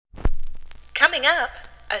Coming up,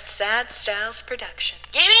 a Sad Styles production.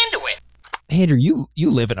 Get into it. Andrew, you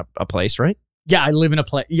live in a place, right? Yeah, I live in a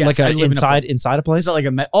place. Yes, like I live inside a place. Is it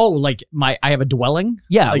like I have a dwelling?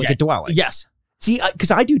 Yeah, like a dwelling. Yes. See,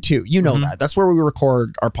 because I do too. You know that. That's where we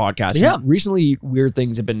record our podcast. Yeah. And recently, weird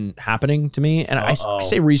things have been happening to me. And I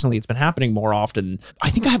say recently, it's been happening more often.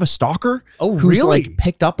 I think I have a stalker who's really? like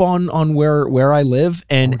picked up on where I live.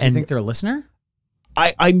 And do you think they're a listener?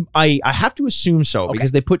 I have to assume so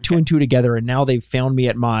because they put two and two together and now they've found me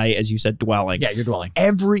at my, as you said, dwelling. Yeah, your dwelling.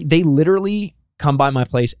 They literally come by my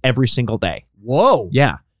place every single day. Whoa.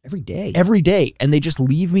 Yeah. Every day. Every day. And they just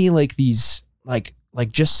leave me like these, like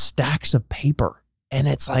just stacks of paper. And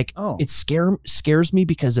it's like, it scares me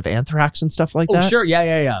because of anthrax and stuff like that. Oh, sure.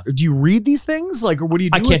 Yeah. Do you read these things? Like, or what do you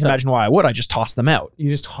do? I can't imagine why I would. I just toss them out. You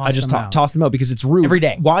just toss them out because it's rude. Every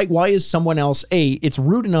day. Why is someone else, A, it's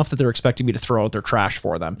rude enough that they're expecting me to throw out their trash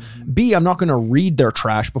for them. B, I'm not going to read their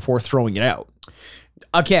trash before throwing it out.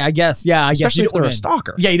 Okay, I guess. Yeah, Especially if they're a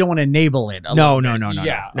stalker. Yeah, you don't want to enable it. No.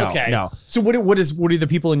 Yeah. Okay. No. So what do the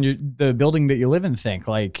people in the building that you live in think?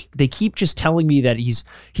 Like, they keep just telling me that he's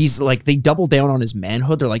like, they double down on his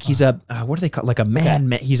manhood. They're like, he's a what do they call, like a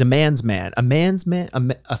man? He's a man's man. A man's man. A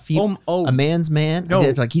man's man. No.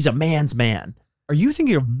 It's like he's a man's man. Are you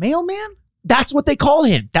thinking of mailman? That's what they call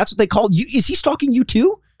him. That's what they call you. Is he stalking you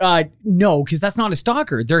too? No, because that's not a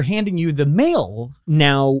stalker. They're handing you the mail.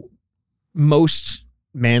 Now, most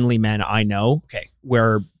manly men I know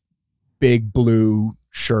wear big blue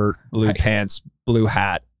shirt, blue pants, blue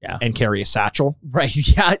hat, and carry a satchel. Right.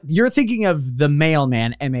 Yeah. You're thinking of the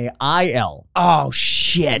mailman, M-A-I-L. Oh,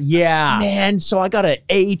 shit. Yeah. Man, so I got to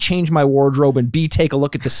A, change my wardrobe, and B, take a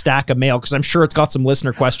look at the stack of mail because I'm sure it's got some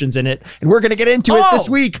listener questions in it. And we're going to get into it this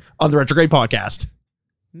week on the Retrograde Podcast.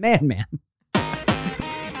 Man.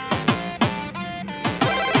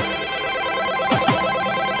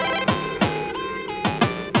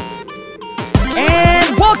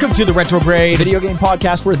 Welcome to the Retrograde Video Game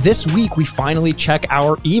Podcast, where this week we finally check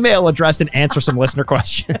our email address and answer some listener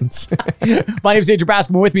questions. My name is Andrew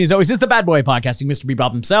Bascom. With me, as always, is the bad boy podcasting, Mr.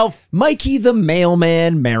 Bebop himself. Mikey the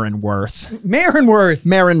Mailman Marinworth. Manworth.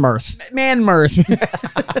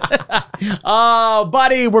 Oh,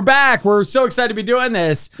 buddy, we're back. We're so excited to be doing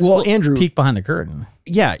this. Well, Andrew. Peek behind the curtain.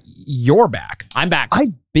 Yeah, you're back. I'm back.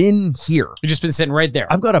 I've been here. You've just been sitting right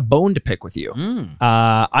there. I've got a bone to pick with you.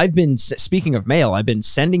 I've been, speaking of mail, I've been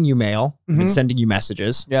sending you mail. I've been sending you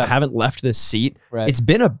messages. Yeah. I haven't left this seat. Right. It's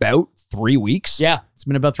been about 3 weeks. Yeah, it's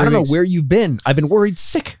been about 3 weeks. I don't know where you've been. I've been worried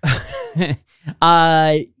sick.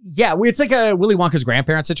 Yeah, it's like a Willy Wonka's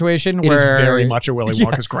grandparent situation. It is very much a Willy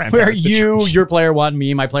Wonka's grandparent situation. Where your player one,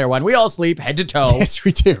 me, my player one, we all sleep head to toe. Yes,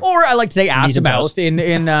 we do. Or I like to say ass to mouth in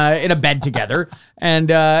a bed together, and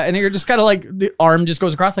then you're just kind of like the arm just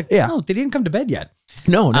goes across like, oh, they didn't come to bed yet.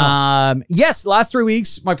 No. Yes, last 3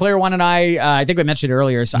 weeks, my player one and I think we mentioned it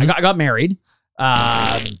earlier. So I got married.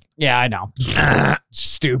 Yeah, I know.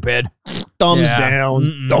 Stupid. Thumbs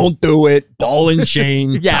down. Don't do it. Ball and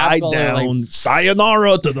chain. Tie down.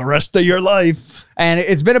 Sayonara to the rest of your life. And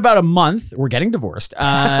it's been about a month. We're getting divorced.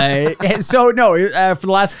 So no, for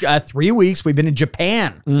the last 3 weeks, we've been in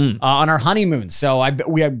Japan on our honeymoon. So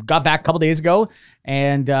we got back a couple days ago,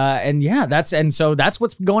 and yeah, that's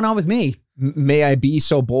what's going on with me. May I be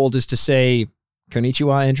so bold as to say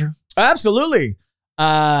konnichiwa, Andrew? Absolutely.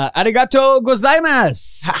 Arigato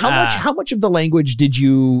gozaimasu. How much of the language did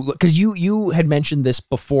you, because you had mentioned this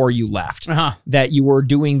before you left, that you were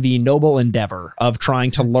doing the noble endeavor of trying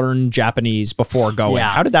to learn Japanese before going. Yeah.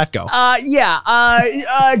 How did that go?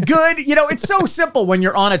 Good. You know, it's so simple when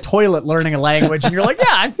you're on a toilet learning a language and you're like, yeah,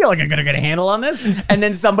 I feel like I'm going to get a handle on this. And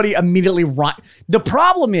then somebody immediately the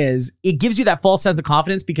problem is it gives you that false sense of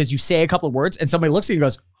confidence because you say a couple of words and somebody looks at you and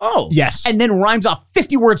goes, oh, yes. And then rhymes off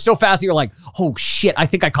 50 words so fast that you're like, oh shit, I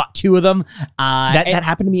think I caught 2 of them. That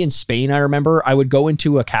happened to me in Spain. I remember I would go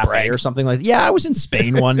into a cafe or something like that. Yeah, I was in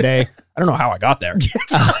Spain one day. I don't know how I got there.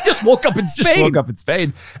 Just woke up in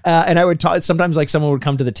Spain. And I would sometimes like someone would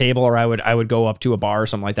come to the table or I would go up to a bar or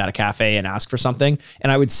something like that, a cafe, and ask for something.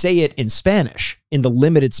 And I would say it in Spanish, in the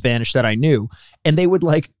limited Spanish that I knew. And they would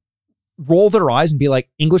like roll their eyes and be like,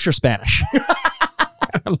 English or Spanish?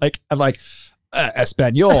 I'm like,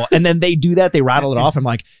 Espanol. And then they do that. They rattle it off. I'm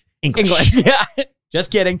like, English. Yeah.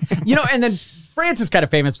 Just kidding. You know, and then France is kind of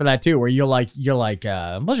famous for that too, where you're like,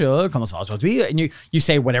 bonjour, comment ça va aujourd'hui? And you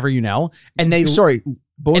say whatever you know, and they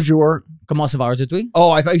bonjour, comment ça va aujourd'hui? Oh,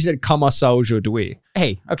 I thought you said comment ça aujourd'hui.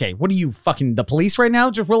 Hey, okay, what are you, fucking the police right now?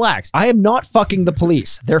 Just relax. I am not fucking the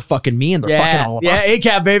police. They're fucking me, and they're fucking all of us. Yeah,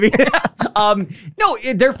 ACAB, baby. No,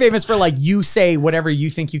 they're famous for like you say whatever you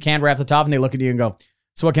think you can right off the top, and they look at you and go,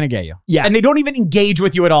 So what can I get you? Yeah. And they don't even engage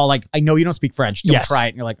with you at all. Like, I know you don't speak French. Don't Yes. try it.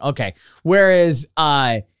 And you're like, okay. Whereas,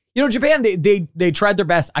 Japan, they tried their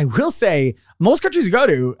best. I will say, most countries you go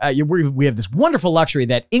to, we have this wonderful luxury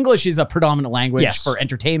that English is a predominant language Yes. for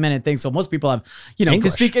entertainment and things. So most people have, can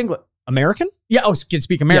English. speak English. American? Yeah, can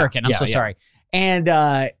speak American. I'm yeah, so yeah. sorry. And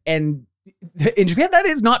in Japan, that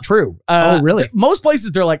is not true. Oh, really? Most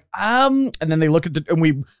places they're like, and then they look at and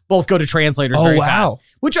we both go to translators Oh, very wow. fast,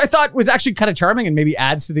 which I thought was actually kind of charming and maybe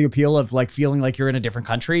adds to the appeal of like feeling like you're in a different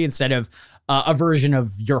country instead of a version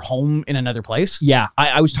of your home in another place. Yeah,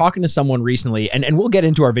 I was talking to someone recently, and we'll get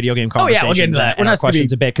into our video game conversations we'll get into that. and We're our not gonna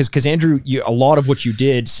questions a bit, because Andrew, a lot of what you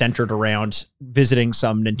did centered around visiting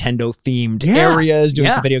some Nintendo-themed Yeah, areas, doing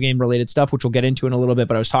yeah. some video game-related stuff, which we'll get into in a little bit,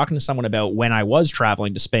 but I was talking to someone about when I was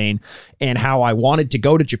traveling to Spain and how I wanted to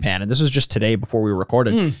go to Japan, and this was just today before we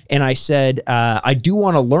recorded, and I said, I do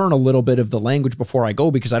want to learn a little bit of the language before I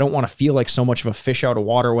go, because I don't want to feel like so much of a fish out of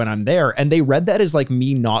water when I'm there, and they read that as like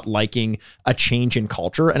me not liking a change in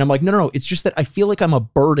culture. And I'm like, no, it's just that I feel like I'm a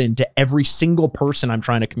burden to every single person I'm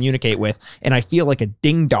trying to communicate with. And I feel like a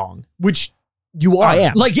ding dong, Which you are. I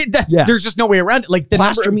am. Like that's Yeah. there's just no way around it. Like the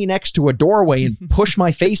plaster me next to a doorway and push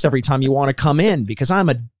my face every time you want to come in, because I'm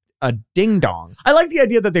a ding dong. I like the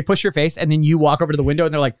idea that they push your face and then you walk over to the window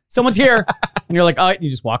and they're like, someone's here. And you're like, oh, and you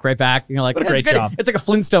just walk right back. And you're like, What a "That's great good." job. It's like a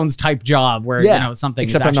Flintstones type job where, something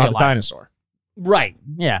Except is I'm actually not a alive. dinosaur. Right.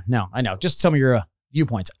 Yeah. No, I know. Just some of your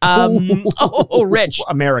viewpoints. Rich.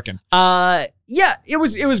 American. Yeah, it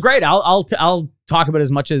was great. I'll talk about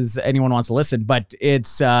as much as anyone wants to listen, but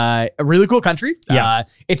it's a really cool country. Yeah.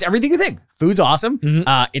 It's everything you think. Food's awesome.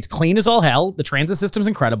 Mhm. It's clean as all hell. The transit system's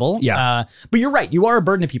incredible. Yeah. But you're right. You are a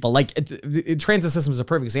burden to people. Like transit system is a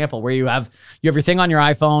perfect example where you have your thing on your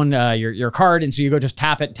iPhone, your card, and so you go just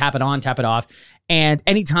tap it on, tap it off. And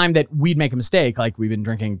anytime that we'd make a mistake, like we've been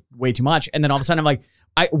drinking way too much, and then all of a sudden I'm like,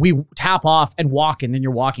 we tap off and walk, and then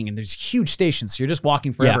you're walking, and there's huge stations, so you're just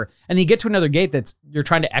walking forever. And then you get to another gate you're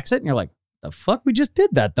trying to exit, and you're like, the fuck? We just did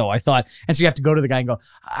that though, I thought. And so you have to go to the guy and go,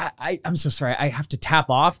 I'm so sorry, I have to tap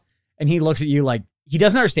off. And he looks at you like he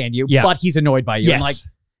doesn't understand you, but he's annoyed by you. Yes. And like,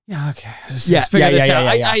 yeah, okay. Yeah, figure this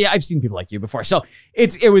out. yeah. I've seen people like you before. So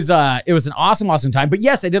it was an awesome time. But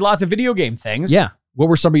yes, I did lots of video game things. Yeah. What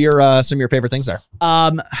were some of your favorite things there?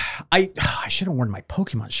 I should have worn my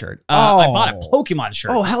Pokemon shirt. I bought a Pokemon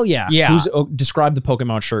shirt. Oh, hell yeah. Yeah. Describe the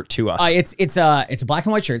Pokemon shirt to us. It's a black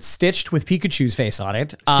and white shirt stitched with Pikachu's face on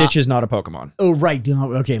it. Stitch is not a Pokemon. Oh, right.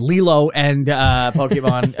 No, okay. Lilo and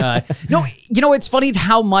Pokemon. No, it's funny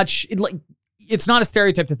how much it's not a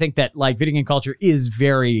stereotype to think that like video game culture is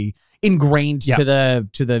very ingrained to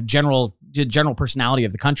the general personality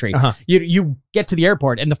of the country. Uh-huh. You get to the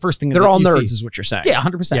airport and the first thing They're that all you nerds, see, is what you're saying. yeah,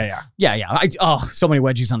 100%. Yeah. So many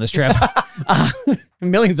wedgies on this trip.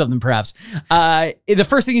 Millions of them, perhaps. The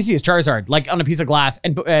first thing you see is Charizard, like on a piece of glass,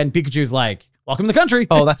 and Pikachu's like, "Welcome to the country."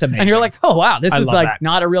 Oh, that's amazing. And you're like, "Oh wow, this I is love like that.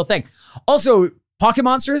 not a real thing." Also, Pocket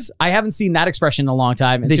Monsters, I haven't seen that expression in a long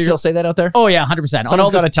time. And They so still say that out there? oh yeah, 100%.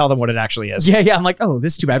 Someone's got to tell them what it actually is. Yeah. I'm like, oh,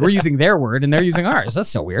 this is too bad. We're using their word and they're using ours. That's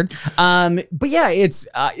so weird. But yeah, it's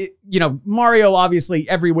Mario obviously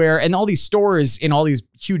everywhere, and all these stores in all these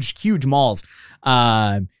huge malls.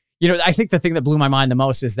 I think the thing that blew my mind the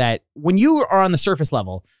most is that when you are on the surface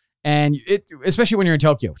level, and especially when you're in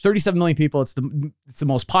Tokyo, 37 million people, it's the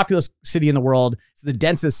most populous city in the world. It's the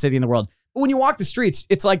densest city in the world. But when you walk the streets,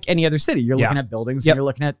 it's like any other city. You're looking at buildings, and you're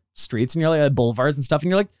looking at streets, and you're looking at boulevards and stuff, and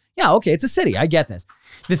you're like, yeah, okay, it's a city. I get this.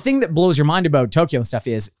 The thing that blows your mind about Tokyo and stuff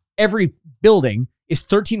is every building is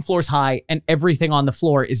 13 floors high, and everything on the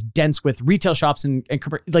floor is dense with retail shops and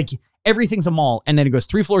like everything's a mall, and then it goes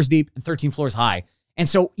 3 floors deep and 13 floors high. And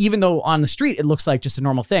so even though on the street it looks like just a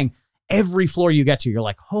normal thing, every floor you get to, you're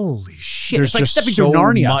like, holy shit. There's it's like just stepping so through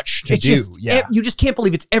Narnia. much to It's do. just, Yeah. you just can't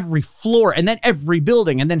believe it's every floor and then every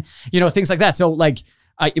building and then, things like that. So like,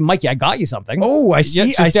 Mikey, I got you something. Oh, I see.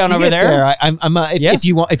 just I down see over it there. If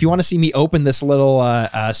you want to see me open this little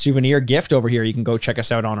souvenir gift over here, you can go check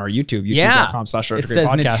us out on our YouTube. YouTube.com/RetroGrade It says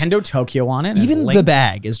podcast. Nintendo Tokyo on it. Even the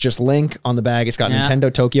bag is just Link on the bag. It's got Yeah.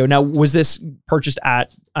 Nintendo Tokyo. Now, was this purchased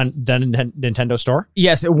at the Nintendo store?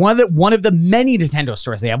 Yes, one of the many Nintendo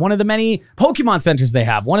stores they have, one of the many Pokemon centers they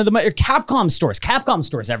have, one of the Capcom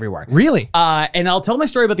stores everywhere. Really? And I'll tell my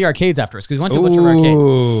story about the arcades afterwards because we went to a bunch of arcades.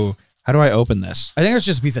 Ooh. How do I open this? I think there's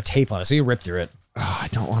just a piece of tape on it, so you rip through it. Oh, I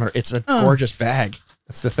don't want to. It's a gorgeous bag.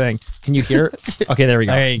 That's the thing. Can you hear it? Okay, there we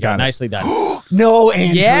go. There you go. Got it. Nicely done. No,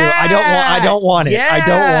 Andrew. Yeah. I don't want it. I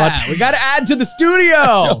don't want it. We got to add to the studio.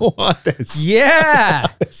 I don't want this. Yeah.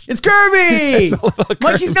 It's Kirby. It's a little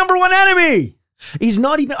Mikey's number one enemy. He's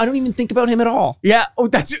not even, I don't even think about him at all. Yeah. Oh,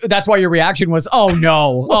 that's why your reaction was, oh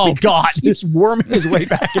no. Oh Because God. he keeps worming his way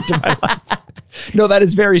back into my life. No, that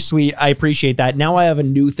is very sweet. I appreciate that. Now I have a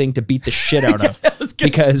new thing to beat the shit out of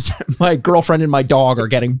because my girlfriend and my dog are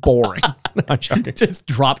getting boring. I'm joking. Just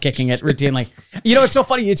drop kicking it routinely. You know, it's so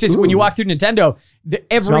funny. It's just when you walk through Nintendo,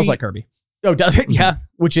 It smells like Kirby. Oh, does it? Yeah.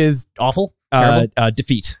 Which is awful. Terrible.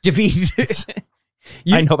 Defeat. Defeat.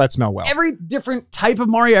 I know that smell well. Every different type of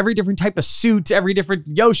Mario, every different type of suit, every different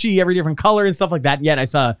Yoshi, every different color and stuff like that. And yet I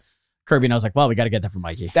saw Kirby and I was like, well, we got to get that from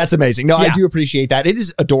Mikey. That's amazing. No, I Yeah. do appreciate that. It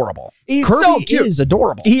is adorable. He's Kirby so cute. is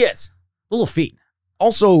adorable. He is. Little feet.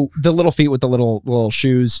 Also, the little feet with the little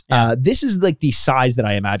shoes. This is like the size that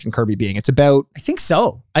I imagine Kirby being. It's about, I think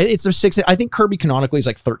so. it's a 6. I think Kirby canonically is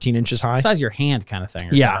like 13 inches high. Size of your hand kind of thing.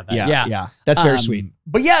 Or Yeah, something like that. yeah. That's very sweet.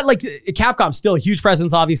 But yeah, like Capcom still a huge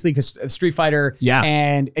presence, obviously, because of Street Fighter. Yeah.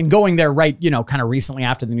 And going there right, kind of recently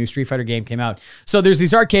after the new Street Fighter game came out. So there's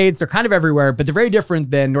these arcades. They're kind of everywhere, but they're very different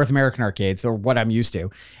than North American arcades or what I'm used to.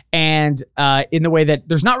 And in the way that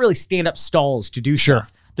there's not really stand-up stalls to do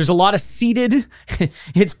stuff. There's a lot of seated.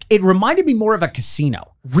 It reminded me more of a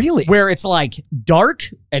casino. Really? Where it's like dark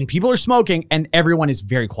and people are smoking and everyone is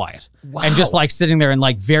very quiet. Wow. And just like sitting there and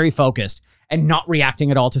like very focused and not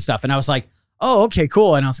reacting at all to stuff. And I was like, oh, okay,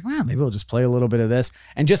 cool. And I was like, well, maybe we'll just play a little bit of this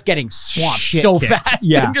and just getting swamped Shit so kicked. fast.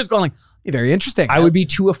 Yeah. And just going like, very interesting. I would be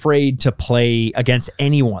too afraid to play against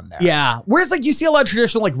anyone there. Yeah. Whereas like you see a lot of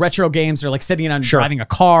traditional like retro games or like sitting in on Sure. driving a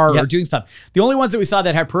car Yep. or doing stuff. The only ones that we saw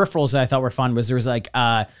that had peripherals that I thought were fun was there was like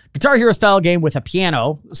a Guitar Hero style game with a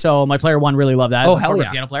piano. So my player one really loved that. Oh, as a hell former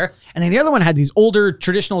yeah. piano player. And then the other one had these older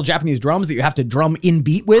traditional Japanese drums that you have to drum in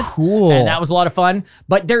beat with. Cool. And that was a lot of fun.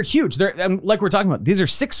 But they're huge. They're like we're talking about. These are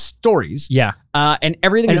 6 stories. Yeah. And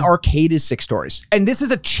everything An is arcade is 6 stories. and this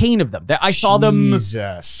is a chain of them. I saw them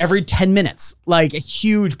Jesus. every 10 minutes. Like a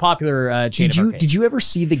huge popular chain of arcades. Did you ever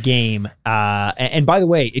see the game? And by the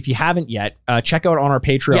way, if you haven't yet, check out on our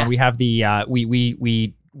Patreon. Yes. We have the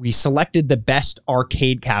we selected the best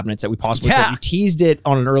arcade cabinets that we possibly could. We teased it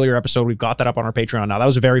on an earlier episode. We've got that up on our Patreon now. That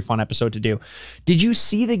was a very fun episode to do. Did you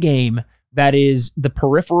see the game that is the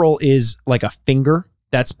peripheral is like a finger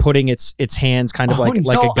that's putting its hands kind of like a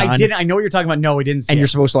gun? I didn't. I know what you're talking about. No, we didn't see And it. you're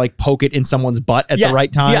supposed to like poke it in someone's butt at Yes, the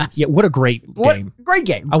right time. yes. Yeah, what a great game. Great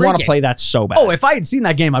game. I want to play that so bad. Oh, if I had seen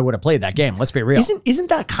that game, I would have played that game. Let's be real. Isn't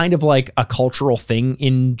that kind of like a cultural thing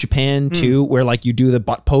in Japan too, where like you do the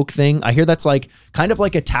butt poke thing? I hear that's like kind of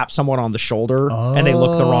like a tap someone on the shoulder and they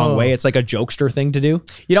look the wrong way. It's like a jokester thing to do.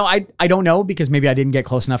 I don't know because maybe I didn't get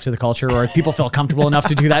close enough to the culture or people felt comfortable enough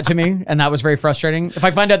to do that to me. And that was very frustrating. If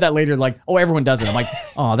I find out that later, like, oh, everyone does it. I'm like,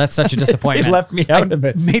 oh, that's such a disappointment. It left me out of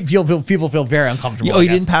it. Made people feel very uncomfortable. Oh, I you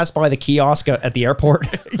guess. didn't pass by the kiosk at the airport?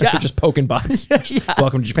 Yeah. Just poking butts.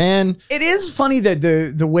 Welcome to Japan. It is funny that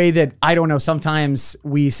the way that, I don't know, sometimes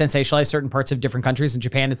we sensationalize certain parts of different countries. In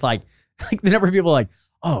Japan, it's like the number of people are like,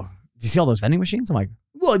 oh, do you see all those vending machines? I'm like,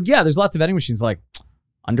 well, yeah, there's lots of vending machines. Like,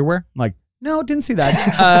 underwear? I'm like, no, didn't see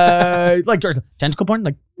that. Like, tentacle porn?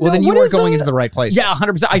 Like, Well, no, then you what were is going a- into the right place. Yeah,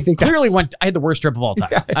 100%. I think clearly that's- I had the worst trip of all time.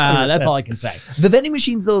 That's all I can say. The vending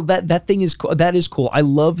machines, though, that thing is cool. That is cool. I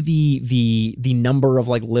love the number of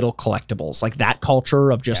like little collectibles, like that culture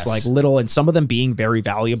of just Yes. like little, and some of them being very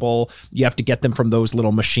valuable. You have to get them from those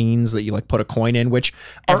little machines that you like put a coin in, which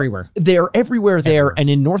are- Everywhere. They're everywhere there. And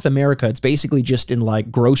in North America, it's basically just in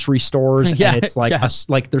like grocery stores, Yeah, and it's like yeah.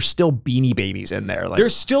 like there's still Beanie Babies in there. Like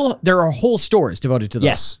There are whole stores devoted to those.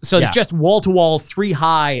 Yes. So it's Yeah. just wall to wall, 3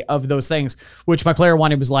 high of those things, which my player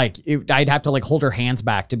wanted was like, I'd have to like hold her hands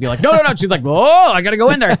back to be like, no. She's like, oh, I got to go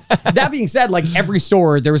in there. That being said, like every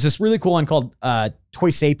store, there was this really cool one called Toy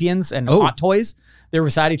Sapiens and Hot Toys. They were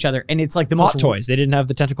beside each other. And it's like the Hot most Toys. They didn't have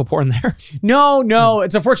the tentacle porn there. No,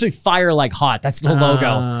 it's unfortunately Fire Like Hot. That's the logo.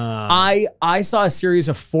 Ah. I saw a series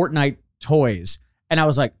of Fortnite toys and I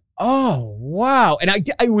was like, oh, wow. And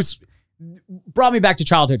I was brought me back to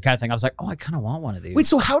childhood kind of thing. I was like, oh, I kind of want one of these. Wait,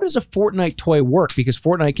 so how does a Fortnite toy work? Because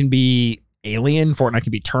Fortnite can be Alien, Fortnite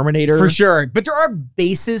can be Terminator. For sure. But there are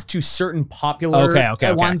bases to certain popular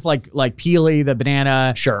Okay. ones like Peely, the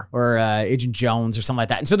banana. Sure. Or Agent Jones or something like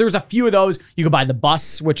that. And so there was a few of those. You could buy the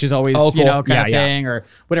bus, which is always, Oh, cool. kind Yeah, of yeah. thing, or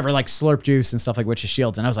whatever, like Slurp Juice and stuff like Witch's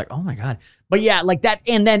Shields. And I was like, oh my God. But yeah, like that.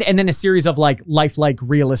 And then a series of like lifelike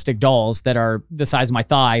realistic dolls that are the size of my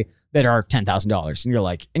thigh that are $10,000. And you're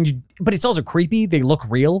like, but it's also creepy. They look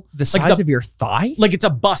real. The Like, size of your thigh? like it's a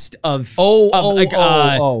bust of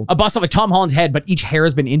Oh. a bust of like Tom Holland's head, but each hair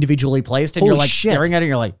has been individually placed, and Holy you're like shit. staring at it. And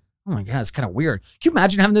you're like, oh my God, it's kind of weird. Can you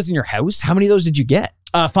imagine having this in your house? How many of those did you get?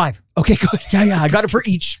 5. Okay, good. Yeah. I got it for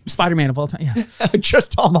each Spider-Man of all time. Yeah.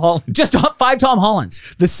 Just Tom Holland. Just 5 Tom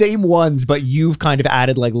Hollands. The same ones, but you've kind of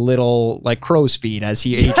added like little like crow's feet as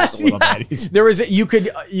he ages a little bit. There was you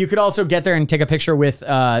could also get there and take a picture with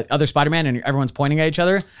other Spider-Man and everyone's pointing at each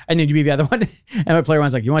other and then you'd be the other one. And my player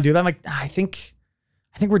one's like, "You want to do that?" I'm like, I think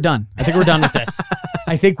we're done. I think we're done with this.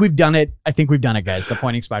 I think we've done it. Guys. The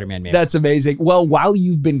pointing Spider-Man meme. That's amazing. Well, while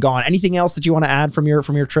you've been gone, anything else that you want to add from your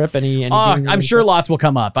trip? Any I'm sure lots will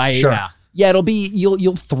come up. Sure. Yeah, it'll be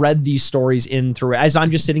you'll thread these stories in through as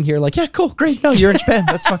I'm just sitting here like, yeah, cool, great. No, you're in Japan.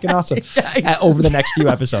 That's fucking awesome. Over the next few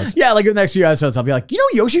episodes. Yeah, like in the next few episodes, I'll be like,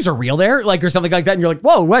 Yoshis are real there, like or something like that, and you're like,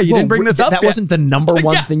 whoa, you didn't bring this up. That wasn't the number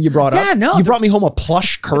one thing you brought up. Yeah, no, you brought me home a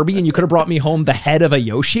plush Kirby, and you could have brought me home the head of a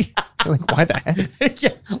Yoshi. Like, why the head?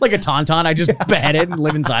 Yeah, like a tauntaun. I just behead it and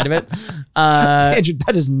live inside of it. Andrew,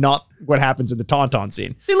 that is not what happens in the tauntaun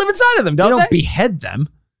scene. They live inside of them, You don't don't they? behead them.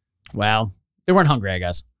 Well, they weren't hungry, I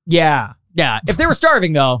guess. Yeah. Yeah, if they were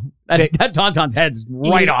starving though, that tauntaun's head's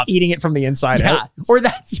right off. Eating it from the inside out. Or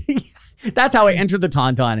that's how I entered the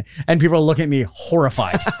tauntaun, and people are looking at me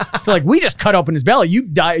horrified. So like, we just cut open his belly. You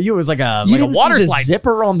die. You was like a water see the slide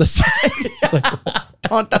zipper on the side.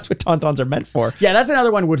 That's what tauntauns are meant for. Yeah, that's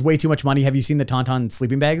another one with way too much money. Have you seen the tauntaun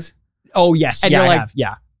sleeping bags? Oh yes, and yeah, you're like, I have.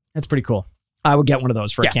 Yeah, that's pretty cool. I would get one of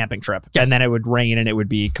those for a camping trip, and then it would rain and it would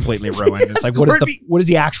be completely ruined. It's like, what is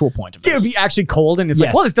the actual point of this? It would be actually cold, and it's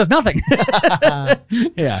like, well, this does nothing.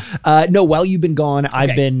 Yeah. No, while you've been gone,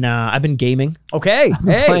 I've been gaming. Okay. I've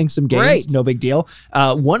been playing some games. Great. No big deal.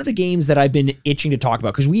 One of the games that I've been itching to talk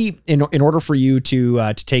about, because we, in order for you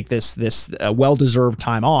to take this well-deserved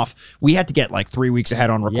time off, we had to get like 3 weeks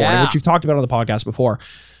ahead on recording, which you've talked about on the podcast before.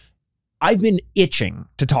 I've been itching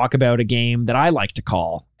to talk about a game that I like to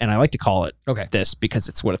call, and I like to call it this because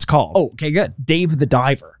it's what it's called. Oh, okay, good. Dave the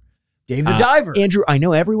Diver. Dave the Diver. Andrew, I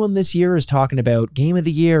know everyone this year is talking about Game of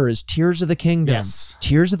the Year is Tears of the Kingdom. Yes.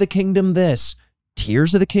 Tears of the Kingdom this.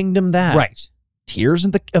 Tears of the Kingdom that. Right. Tears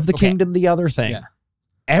of the Kingdom the other thing. Yeah.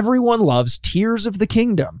 Everyone loves Tears of the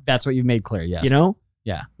Kingdom. That's what you've made clear, yes. You know?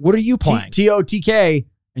 Yeah. What are you playing? TOTK,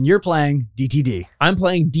 and you're playing DTD. I'm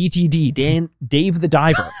playing DTD, Dave the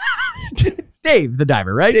Diver. Dave the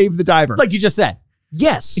Diver, right? Dave the Diver. Like you just said.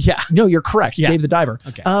 Yes. Yeah. No, you're correct. Yeah. Dave the Diver.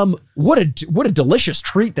 Okay. What a delicious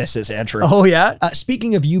treat this is, Andrew. Oh, yeah?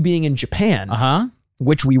 Speaking of you being in Japan,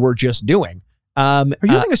 which we were just doing. Are you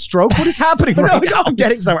having a stroke? What is happening right now? No, I'm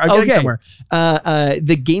getting somewhere. Getting somewhere.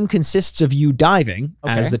 The game consists of you diving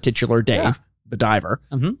as the titular Dave, the diver,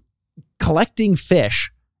 collecting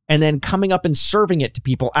fish, and then coming up and serving it to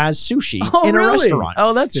people as sushi in a restaurant.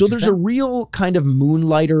 Oh, that's so there's a real kind of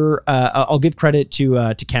moonlighter. I'll give credit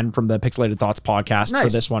to Ken from the Pixelated Thoughts podcast for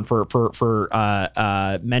this one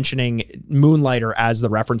for mentioning Moonlighter as the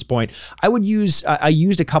reference point. I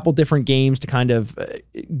used a couple different games to kind of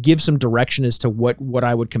give some direction as to what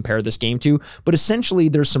I would compare this game to. But essentially,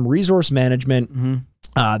 there's some resource management.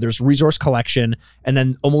 There's resource collection, and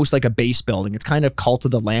then almost like a base building. It's kind of Cult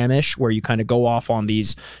of the Lamb-ish, where you kind of go off on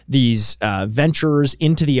these ventures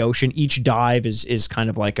into the ocean. Each dive is kind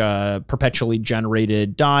of like a perpetually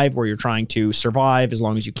generated dive where you're trying to survive as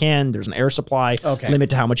long as you can. There's an air supply limit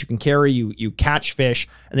to how much you can carry. You catch fish,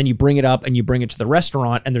 and then you bring it up and you bring it to the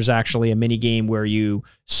restaurant, and there's actually a mini game where you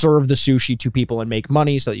serve the sushi to people and make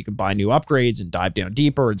money so that you can buy new upgrades and dive down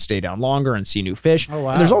deeper and stay down longer and see new fish. Oh,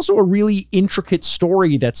 wow. And there's also a really intricate story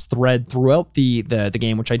that's thread throughout the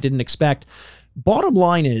game, which I didn't expect. Bottom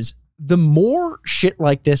line is, the more shit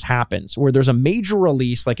like this happens, where there's a major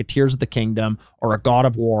release like a Tears of the Kingdom or a God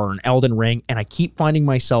of War or an Elden Ring, and I keep finding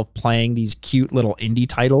myself playing these cute little indie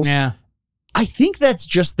titles. Yeah. I think that's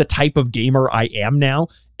just the type of gamer I am now,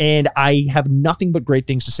 and I have nothing but great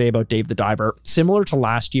things to say about Dave the Diver. Similar to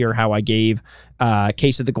last year, how I gave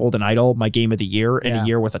Case of the Golden Idol my game of the year in a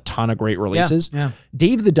year with a ton of great releases. Yeah.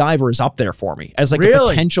 Dave the Diver is up there for me as like a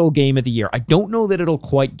potential game of the year. I don't know that it'll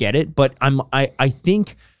quite get it, but I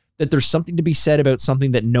think that there's something to be said about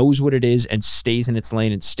something that knows what it is and stays in its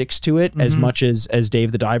lane and sticks to it as much as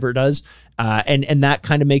Dave the Diver does. And that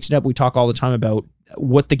kind of makes it up. We talk all the time about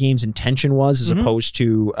what the game's intention was as opposed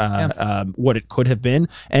to what it could have been.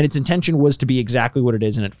 And its intention was to be exactly what it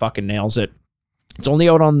is, and it fucking nails it. It's only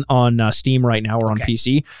out on Steam right now or on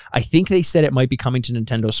PC. I think they said it might be coming to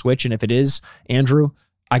Nintendo Switch, and if it is, Andrew,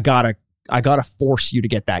 I gotta force you to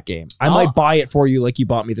get that game. I might buy it for you like you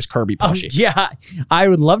bought me this Kirby plushie. Yeah, I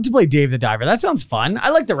would love to play Dave the Diver. That sounds fun.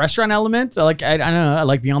 I like the restaurant element. I don't know. I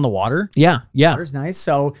like being on the water. Yeah. Water's nice.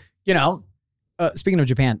 So, speaking of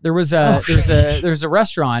Japan, there's a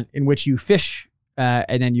restaurant in which you fish,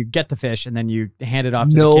 and then you get the fish, and then you hand it off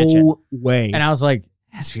to the kitchen. No way. And I was like,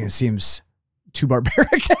 this seems too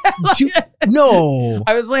barbaric. No.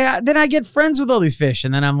 I was like, then I get friends with all these fish,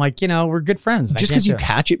 and then I'm like, we're good friends. Just because you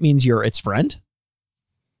catch it means you're its friend?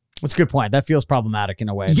 That's a good point. That feels problematic in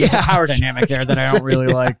a way. There's a power dynamic there that I don't really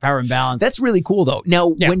like. Power imbalance. That's really cool though. Now,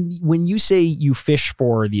 when you say you fish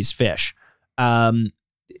for these fish, by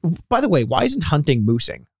the way, why isn't hunting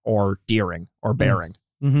moosing or deering or bearing?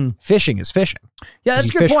 Mm-hmm. Fishing is fishing. Yeah,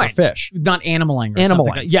 that's a good point. Fish, not animaling.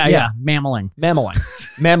 Animaling. Yeah. Mammaling.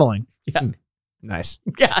 Mammaling. Yeah. Nice.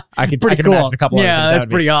 Yeah. I could cool. imagine a couple of Yeah, that's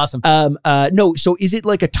pretty awesome. No, so is it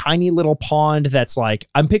like a tiny little pond that's like,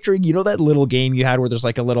 I'm picturing, that little game you had where there's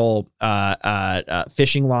like a little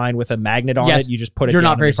fishing line with a magnet on it. You just put it You're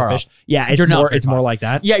down not very and there's a far fish. off. Yeah, it's more like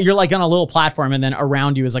that. Yeah, you're like on a little platform, and then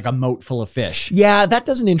around you is like a moat full of fish. Yeah, that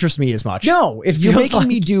doesn't interest me as much. No, it You're feels making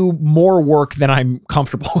me do more work than I'm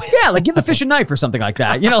comfortable with. Yeah, like give the fish a knife or something like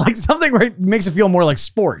that. Like something where it makes it feel more like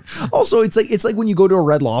sport. Also, it's like when you go to a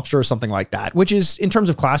Red Lobster or something like that, which is in terms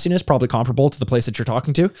of classiness probably comparable to the place that you're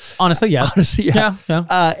talking to. Honestly, yes. Honestly, yeah.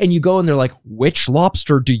 And you go and they're like, which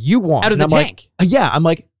lobster do you want? Out of and the I'm tank. I'm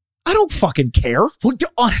like, I don't fucking care. Well,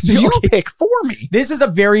 honestly, you pick for me. This is a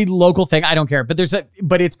very local thing. I don't care, but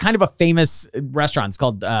it's kind of a famous restaurant. It's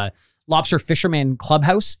called Lobster Fisherman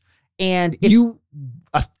Clubhouse, and it's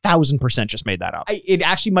 1,000% just made that up. It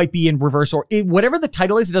actually might be in reverse or whatever the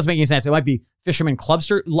title is. It doesn't make any sense. It might be Fisherman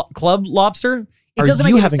Club Lobster. It doesn't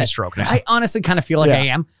make any having sense. a stroke now? I honestly kind of feel like I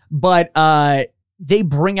am, but they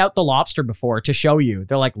bring out the lobster before to show you.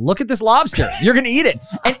 They're like, look at this lobster. You're going to eat it.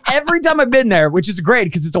 And every time I've been there, which is great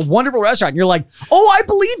because it's a wonderful restaurant, you're like, oh, I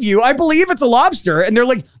believe you. I believe it's a lobster. And they're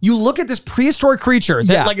like, you look at this prehistoric creature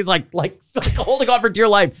that is like holding on for dear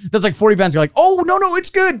life. That's like 40 pounds. You're like, oh, no, it's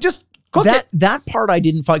good. Just cook it. That part I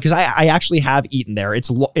didn't find because I actually have eaten there.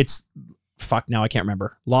 It's fuck now I can't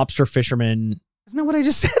remember. Lobster Fisherman. Isn't that what I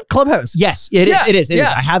just said? Clubhouse. Yes, it is. It is.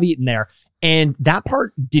 I have eaten there. And that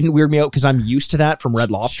part didn't weird me out because I'm used to that from Red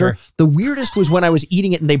Lobster. Sure. The weirdest was when I was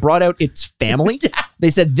eating it and they brought out its family. They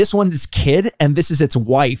said, this one's its kid and this is its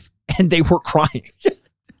wife. And they were crying.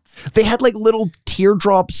 They had like little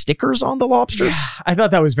teardrop stickers on the lobsters. Yeah, I thought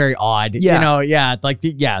that was very odd. Yeah.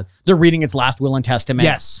 They're reading its last will and testament.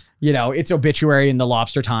 Yes. Its obituary in the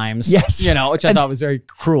Lobster Times. Yes. Which I thought was very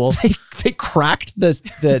cruel. They cracked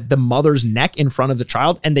the mother's neck in front of the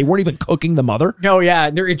child and they weren't even cooking the mother. No,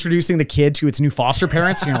 yeah. They're introducing the kid to its new foster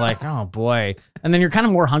parents and you're like, oh boy. And then you're kind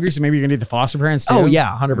of more hungry, so maybe you're gonna eat the foster parents too. Oh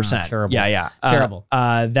yeah, 100%. Terrible. Yeah. Terrible.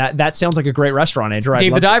 That sounds like a great restaurant, Andrew.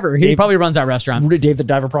 Dave the Diver. He probably runs that restaurant. Dave the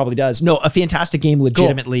Diver probably does. No, a fantastic game,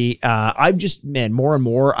 legitimately. Cool. I'm just, more and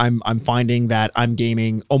more, I'm finding that I'm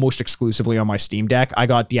gaming almost exclusively on my Steam Deck. I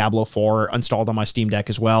got Diablo 4 installed on my Steam Deck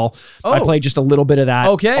as well. I played just a little bit of that.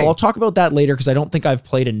 Okay. I'll talk about that later because I don't think I've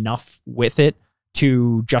played enough with it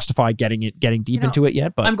to justify getting deep into it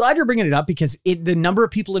yet. But I'm glad you're bringing it up because the number of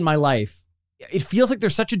people in my life, it feels like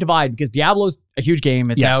there's such a divide because Diablo's a huge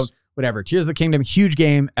game. It's out, whatever. Tears of the Kingdom, huge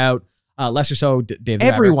game out. Less or so, David.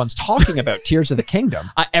 Everyone's talking about Tears of the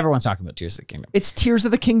Kingdom. Everyone's talking about Tears of the Kingdom. It's Tears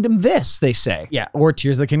of the Kingdom this, they say. Yeah, or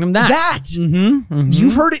Tears of the Kingdom that. That! Mm-hmm.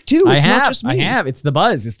 You've heard it too. It's not just me. I have. It's the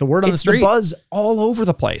buzz. It's the word on the street. It's the buzz all over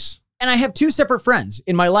the place. And I have two separate friends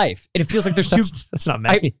in my life. And it feels like there's two. That's not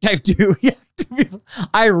many. I have two. Yeah, two people.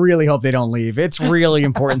 I really hope they don't leave. It's really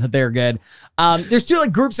important that they're good. There's two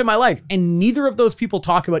groups in my life, and neither of those people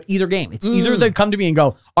talk about either game. It's either they come to me and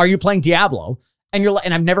go, "Are you playing Diablo?" And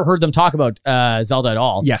and I've never heard them talk about Zelda at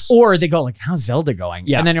all. Yes. Or they go like, "How's Zelda going?"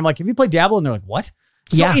 Yeah. And then I'm like, "Have you played Diablo?" And they're like, "What?"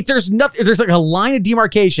 So yeah. There's like a line of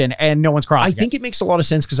demarcation, and no one's crossing. I think it makes a lot of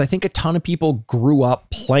sense because I think a ton of people grew up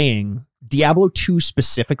playing Diablo 2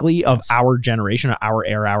 specifically of our generation, our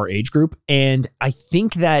era, our age group. And I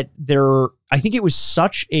think that it was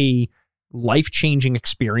such a life-changing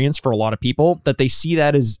experience for a lot of people that they see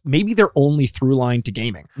that as maybe their only through line to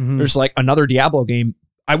gaming. Mm-hmm. There's like another Diablo game.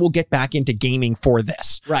 I will get back into gaming for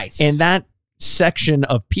this. Right. And that section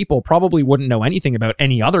of people probably wouldn't know anything about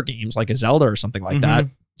any other games like a Zelda or something like that.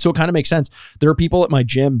 So it kind of makes sense. There are people at my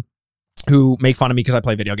gym who make fun of me because I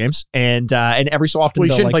play video games, and every so often, well,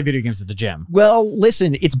 you shouldn't play video games at the gym. Well,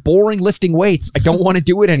 listen, it's boring lifting weights. I don't want to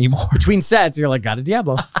do it anymore. Between sets, you're like, got a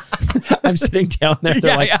Diablo. I'm sitting down there.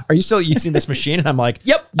 They're like, are you still using this machine? And I'm like,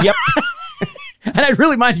 yep. And I'd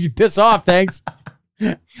really mind if you piss off. Thanks.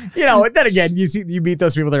 Then again, you meet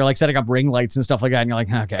those people that are like setting up ring lights and stuff like that, and you're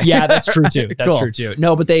like, okay. Yeah, that's true too. That's cool. true too.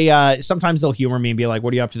 No, but they sometimes they'll humor me and be like,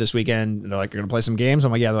 what are you up to this weekend? And they're like, you're gonna play some games?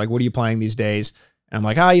 I'm like, yeah. They're like, what are you playing these days? And I'm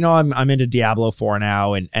like, I'm into Diablo 4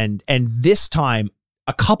 now. And this time,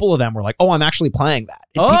 a couple of them were like, oh, I'm actually playing that.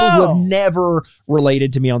 People who have Oh. never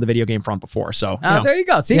related to me on the video game front before. So There you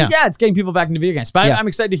go. See, Yeah. yeah, it's getting people back into video games. But Yeah. I'm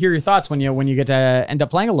excited to hear your thoughts when you get to end up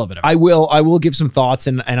playing a little bit of it. I will give some thoughts,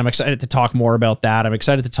 and I'm excited to talk more about that. I'm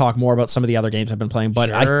excited to talk more about some of the other games I've been playing. But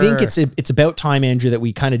I think Sure. it's about time, Andrew, that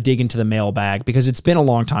we kind of dig into the mailbag, because it's been a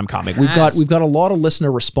long time coming. We've got a lot of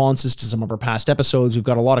listener responses to some of our past episodes. We've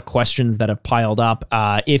got a lot of questions that have piled up.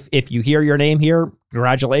 If you hear your name here,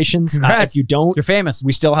 congratulations. Congrats. If you don't, You're famous.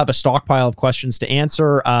 we still have a stockpile of questions to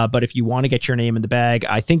answer. But if you want to get your name in the bag,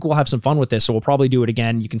 I think we'll have some fun with this. So we'll probably do it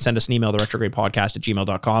again. You can send us an email,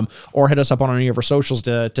 theretrogradepodcast@gmail.com, or hit us up on any of our socials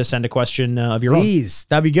to send a question of your own. Please,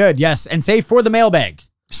 that'd be good. Yes, and say for the mailbag,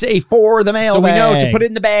 Say for the mail so we know bag. to put it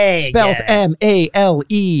in the bag. Spelt Yeah. MALE.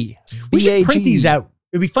 We should print BAG. these out.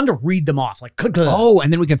 It'd be fun to read them off. Like, Oh,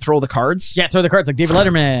 and then we can throw the cards. yeah, throw the cards like David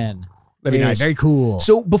Letterman. That'd be Yeah, nice. Very cool.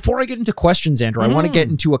 So before I get into questions, Andrew, I want to get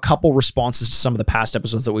into a couple responses to some of the past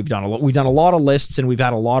episodes that we've done. We've done a lot of lists, and we've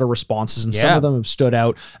had a lot of responses, and some Yeah. of them have stood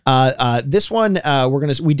out. This one,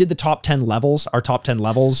 we did the top 10 levels, our top 10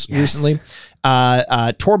 levels recently.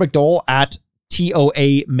 Tor McDole at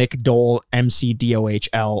TOA McDole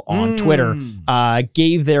MCDOHL on Twitter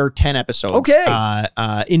gave their 10 episodes.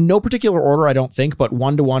 Okay. In no particular order, I don't think, but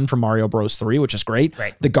 1-to-1 from Mario Bros 3, which is great.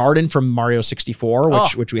 Right. The Garden from Mario 64,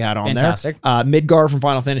 which we had on fantastic. there. Midgar from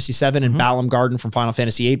Final Fantasy 7 and Balam Garden from Final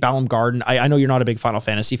Fantasy 8. Balam Garden, I know you're not a big Final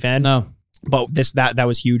Fantasy fan. No. But that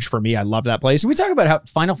was huge for me. I love that place. Did we talk about how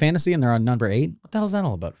Final Fantasy and they're on number 8? What the hell is that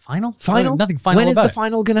all about? Final? Nothing final When is about the it.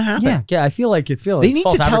 final going to happen? Yeah, I feel like They it's need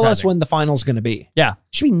false to tell us advertising. when the final's going to be. Yeah,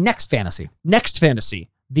 should be next fantasy. Next fantasy.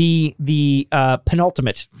 The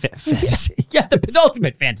penultimate fantasy. Yeah, the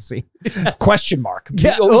penultimate fantasy. Question mark.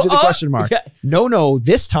 Yeah. We always do the question mark. Yeah. No,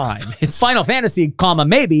 this time It's Final Fantasy, comma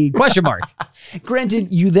maybe question mark.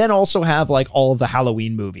 Granted, you then also have like all of the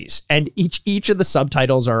Halloween movies, and each of the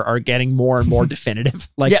subtitles are getting more and more definitive.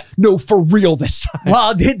 Like, Yeah. no, for real this time.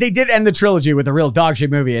 Well, they did end the trilogy with a real dog shit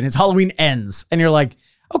movie, and it's Halloween Ends, and you're like,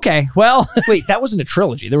 okay, well, Wait, that wasn't a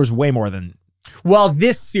trilogy. There was way more than. well,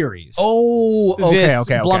 this series. Oh, this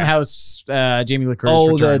Blumhouse, Jamie Lee Curtis. Oh,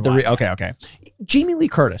 return line. okay. Jamie Lee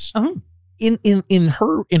Curtis. Uh-huh. In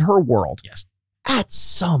her world. Yes. At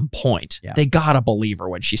some point, Yeah. they gotta believe her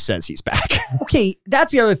when she says he's back. Okay,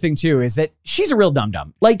 that's the other thing too, is that she's a real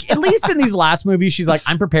dum-dum. Like, at least in these last movies, she's like,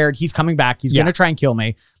 I'm prepared. He's coming back. He's Yeah. gonna try and kill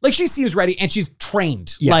me. Like, she seems ready, and she's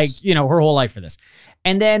trained, Yes. like, her whole life for this.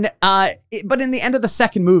 And then, but in the end of the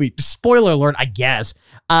second movie, spoiler alert, I guess,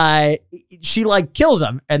 she like kills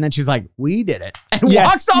him, and then she's like, "We did it," and Yes.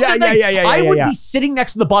 walks off. Yeah, the thing. yeah, yeah, I would yeah. be sitting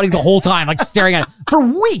next to the body the whole time, like staring at it for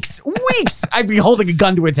weeks. I'd be holding a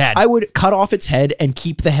gun to its head. I would cut off its head and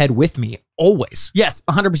keep the head with me always, Yes,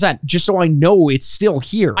 100%. just so I know it's still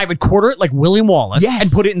here. I would quarter it like William Wallace Yes.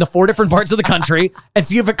 and put it in the 4 different parts of the country and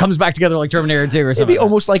see if it comes back together like Terminator 2 or It'd something. be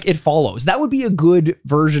almost like It Follows. That would be a good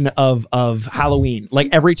version of Halloween. Like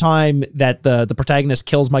every time that the protagonist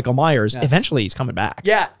kills Michael Myers, eventually he's coming back.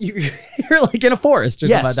 Yeah, you're like in a forest or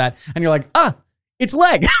Yes. something like that, and you're like, it's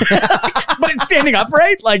leg, but it's standing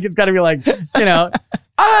upright. Like it's got to be like,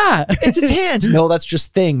 It's its hand. No, that's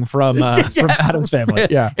just Thing from Adam's Family.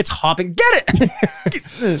 Yeah. it's hopping. Get it?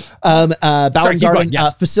 Balam keep Garden, going.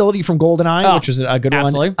 Yes. Facility from GoldenEye, Oh, which was a good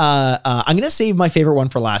absolutely. one. I'm gonna save my favorite one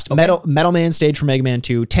for last. Metal Man stage from Mega Man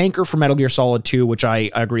 2, Tanker from Metal Gear Solid 2, which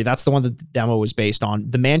I agree that's the one that the demo was based on.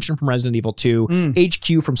 The Mansion from Resident Evil 2,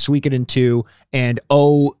 HQ from Suikoden 2, and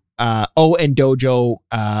and Dojo,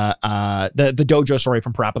 the Dojo story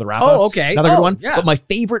from Parappa the Rappa. Oh, okay. Another good Oh, one. yeah. But my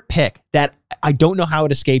favorite pick that I don't know how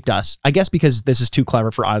it escaped us, I guess because this is too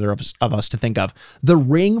clever for either of us to think of, The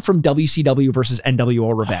Ring from WCW versus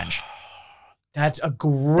NWO Revenge. That's a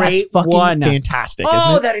great That's fucking one. fantastic, isn't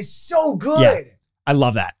Oh, it? that is so good. Yeah. I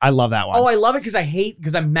love that. I love that one. Oh, I love it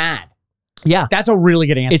because I'm mad. yeah. That's a really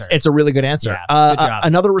good answer. It's a really good answer. Yeah, good job.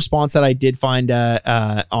 Another response that I did find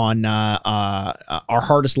on our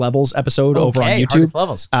Hardest Levels episode over on Okay, YouTube. Hardest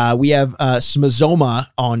Levels. We have Smazoma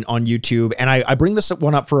on YouTube, and I bring this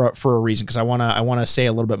one up for a reason because I wanna say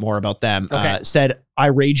a little bit more about them. Okay. Said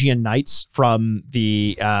Iragian Nights from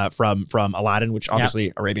the from Aladdin, which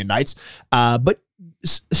obviously Arabian Nights. But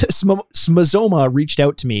Smazoma reached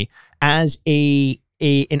out to me as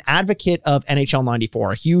an advocate of NHL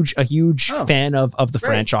 94, a huge fan of the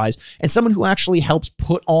franchise, and someone who actually helps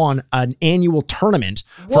put on an annual tournament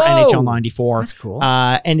for Whoa. NHL 94. That's cool.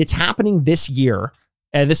 And it's happening this year,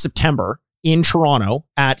 this September. in Toronto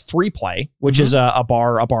at Free Play, which is a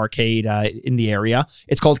barcade in the area.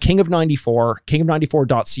 It's called King of 94. King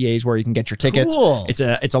of94.ca is where you can get your tickets. Cool. It's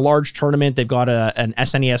a large tournament. They've got an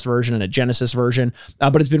SNES version and a Genesis version,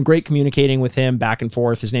 but it's been great communicating with him back and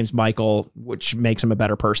forth. His name's Michael, which makes him a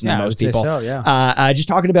better person than most people. So, yeah. Just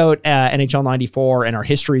talking about NHL 94 and our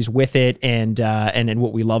histories with it and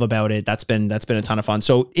what we love about it. That's been a ton of fun.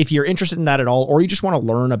 So if you're interested in that at all, or you just want to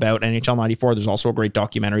learn about NHL 94, there's also a great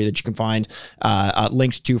documentary that you can find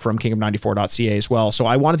linked to from king of94.ca as well. So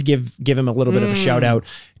I wanted to give him a little bit of a shout out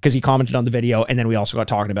because he commented on the video, and then we also got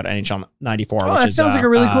talking about NHL 94. Oh, which that sounds like a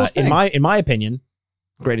really cool thing. In my opinion,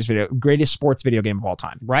 greatest sports video game of all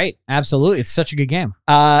time. Right. Absolutely. It's such a good game.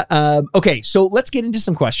 Okay, so let's get into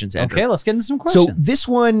some questions, Andrew. Okay, let's get into some questions. So this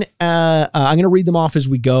one, I'm going to read them off as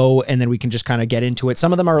we go, and then we can just kind of get into it.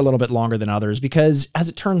 Some of them are a little bit longer than others because, as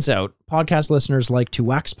it turns out, podcast listeners like to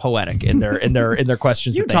wax poetic in their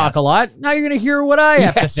questions. You talk a lot. Now you're going to hear what I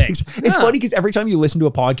have to think. It's funny because every time you listen to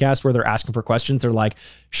a podcast where they're asking for questions, they're like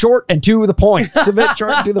short and to the point. Submit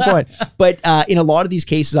short and to the point. But in a lot of these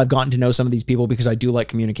cases, I've gotten to know some of these people because I do like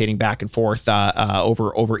communicating back and forth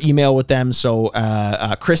over email with them. So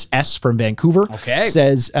Chris S from Vancouver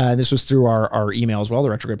says, this was through our email as well, the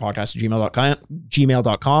retrogradepodcast at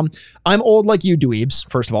gmail.com. I'm old like you,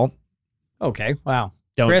 dweebs, first of all. Okay. Wow.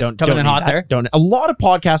 Don't coming in hot there. A lot of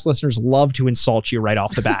podcast listeners love to insult you right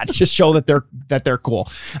off the bat. Just show that they're cool.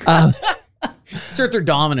 Assert their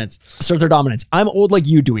dominance. I'm old like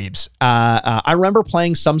you, dweebs. I remember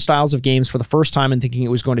playing some styles of games for the first time and thinking it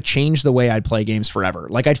was going to change the way I'd play games forever.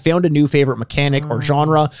 Like I'd found a new favorite mechanic or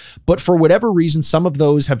genre, but for whatever reason, some of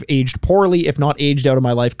those have aged poorly, if not aged out of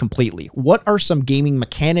my life completely. What are some gaming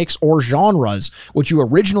mechanics or genres which you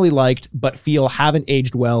originally liked but feel haven't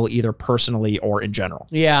aged well, either personally or in general?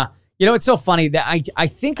 Yeah. You know, it's so funny that I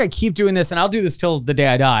think I keep doing this, and I'll do this till the day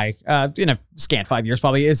I die, in a scant 5 years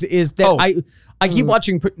probably, is that I keep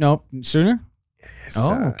watching, no, sooner? Yes,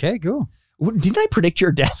 okay, cool. Didn't I predict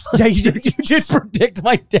your death? Yeah, you did predict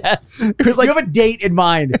my death. It was like, you have a date in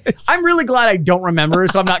mind. I'm really glad I don't remember,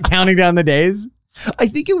 so I'm not counting down the days. I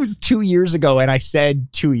think it was 2 years ago, and I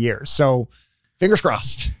said 2 years, so fingers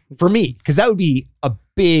crossed for me, because that would be a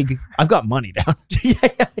big, I've got money down.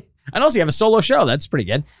 Yeah. And also you have a solo show. That's pretty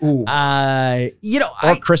good. Ooh.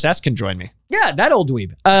 Or Chris S can join me. Yeah, that old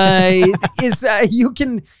dweeb. You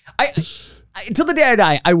can, until the day I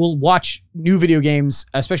die, I will watch new video games,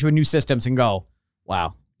 especially with new systems, and go,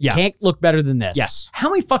 wow, can't look better than this. Yes. How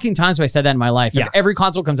many fucking times have I said that in my life? Yeah. If every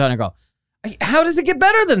console comes out and I go, how does it get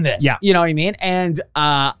better than this? Yeah. You know what I mean? And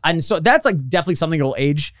so that's like definitely something that will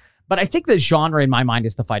age. But I think the genre in my mind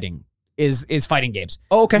is is fighting games.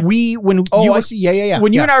 Oh, okay. I see. Yeah.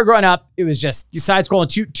 When you and I were growing up, it was just you side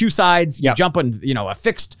scrolling two sides. You jump on a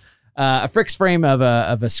fixed frame of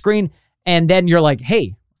a screen, and then you're like,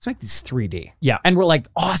 hey, let's make this 3D. Yeah. And we're like,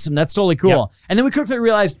 awesome, that's totally cool. Yeah. And then we quickly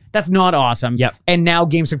realized that's not awesome. Yeah. And now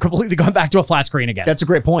games have completely gone back to a flat screen again. That's a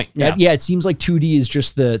great point. Yeah. It seems like 2D is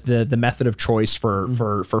just the method of choice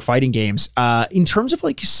for fighting games. In terms of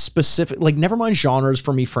like specific, like never mind genres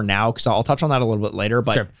for me for now, because I'll touch on that a little bit later.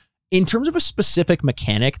 But in terms of a specific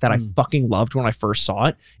mechanic that I fucking loved when I first saw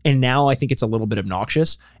it, and now I think it's a little bit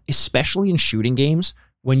obnoxious, especially in shooting games,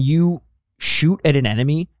 when you shoot at an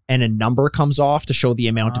enemy and a number comes off to show the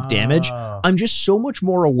amount of damage. I'm just so much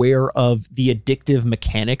more aware of the addictive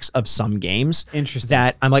mechanics of some games. Interesting.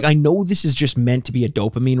 That I'm like, I know this is just meant to be a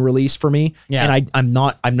dopamine release for me. Yeah. And I'm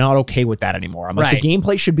not okay with that anymore. I'm like, the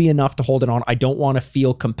gameplay should be enough to hold it on. I don't want to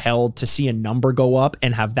feel compelled to see a number go up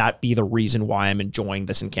and have that be the reason why I'm enjoying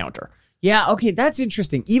this encounter. Yeah, okay, that's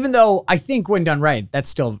interesting. Even though I think when done right, that's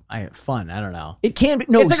still fun. I don't know. It can be.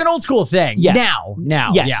 No, it's like an old school thing. Yes.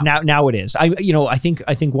 Now. Yes, yeah. Now it is. I think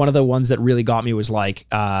one of the ones that really got me was like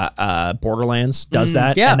Borderlands does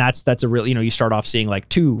that. Yeah. And that's a real, you start off seeing like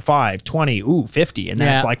 2, 5, 20, 50, and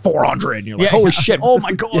then it's like 400. And you're like, holy shit. Oh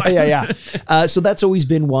my God. Yeah. So that's always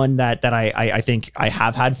been one that I think I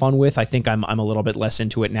have had fun with. I think I'm a little bit less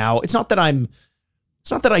into it now. It's not that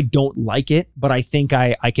I don't like it, but I think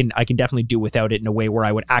I can definitely do without it in a way where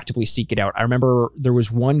I would actively seek it out. I remember there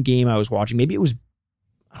was one game I was watching. I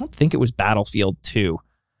don't think it was Battlefield 2,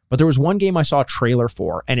 but there was one game I saw a trailer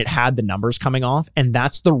for, and it had the numbers coming off, and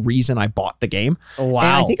that's the reason I bought the game. Oh, wow. And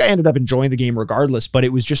I think I ended up enjoying the game regardless, but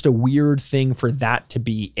it was just a weird thing for that to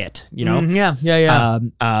be it, Yeah.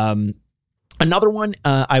 Another one,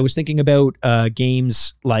 I was thinking about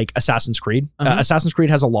games like Assassin's Creed. Assassin's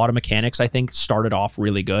Creed has a lot of mechanics, I think, started off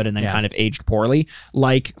really good and then kind of aged poorly.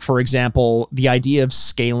 Like, for example, the idea of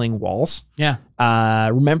scaling walls. Yeah.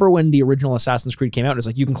 Remember when the original Assassin's Creed came out? It was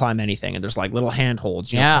like you can climb anything, and there's like little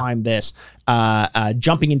handholds. You know, climb this.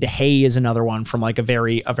 Jumping into hay is another one from like a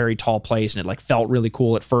very tall place, and it like felt really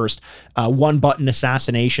cool at first. One button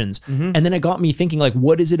assassinations, and then it got me thinking like,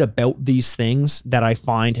 what is it about these things that I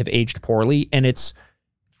find have aged poorly? And it's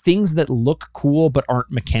things that look cool but aren't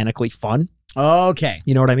mechanically fun. Okay.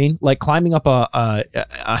 You know what I mean? Like climbing up a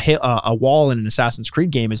wall in an Assassin's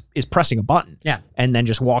Creed game is pressing a button. Yeah. And then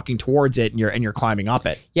just walking towards it and you're climbing up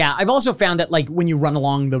it. Yeah. I've also found that like when you run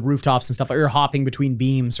along the rooftops and stuff, or you're hopping between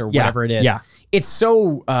beams or whatever it is. Yeah. It's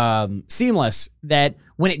so seamless that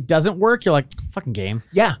when it doesn't work, you're like, fucking game.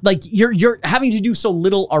 Yeah. Like you're having to do so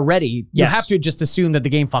little already. You have to just assume that the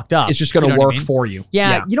game fucked up. It's just going to work for you.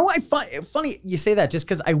 Yeah. You know what? Funny you say that, just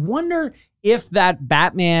because I wonder if that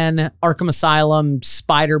Batman, Arkham Asylum,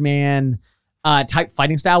 Spider-Man type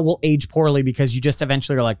fighting style will age poorly because you just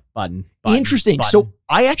eventually are like, button. Interesting. Button. So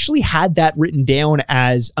I actually had that written down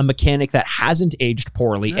as a mechanic that hasn't aged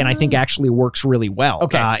poorly, and I think actually works really well.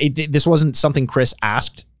 Okay. This wasn't something Chris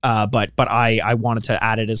asked, but I wanted to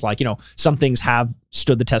add it as like, you know, some things have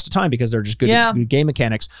stood the test of time because they're just good game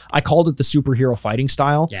mechanics. I called it the superhero fighting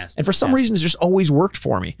style. Yes. And for some reason, it's just always worked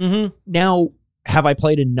for me. Now, have I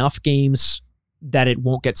played enough games that it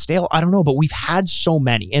won't get stale? I don't know, but we've had so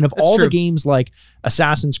many. And of all the games like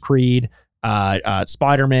Assassin's Creed,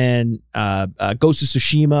 Spider-Man, Ghost of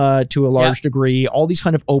Tsushima to a large degree, all these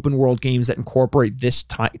kind of open world games that incorporate this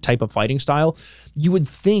type of fighting style, you would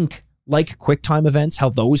think like QuickTime events, how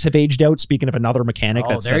those have aged out. Speaking of another mechanic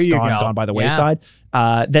that's gone by the wayside,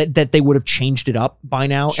 that they would have changed it up by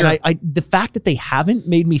now. Sure. And I the fact that they haven't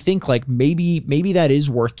made me think like maybe that is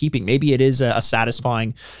worth keeping. Maybe it is a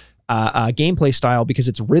satisfying gameplay style because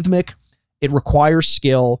it's rhythmic. It requires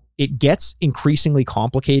skill. It gets increasingly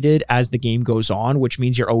complicated as the game goes on, which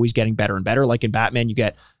means you're always getting better and better. Like in Batman, you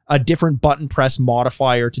get a different button press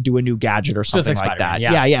modifier to do a new gadget or something like that.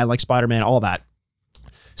 Yeah, like Spider-Man, all that.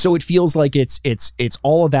 So it feels like it's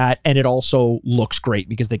all of that, and it also looks great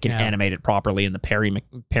because they can animate it properly, and the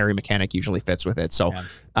parry mechanic usually fits with it. So,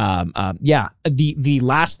 the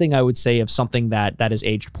last thing I would say of something that has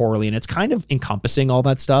aged poorly, and it's kind of encompassing all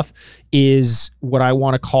that stuff, is what I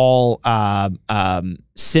want to call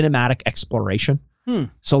cinematic exploration.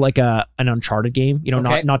 So like an Uncharted game, you know,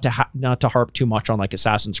 not to harp too much on like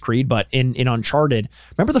Assassin's Creed, but in Uncharted,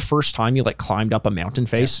 remember the first time you like climbed up a mountain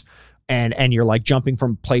face? And you're like jumping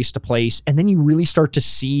from place to place, and then you really start to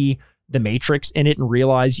see the Matrix in it and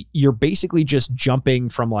realize you're basically just jumping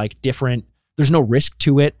from like different, there's no risk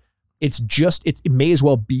to it. It's just, it may as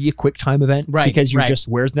well be a quick time event, right? Because you're just,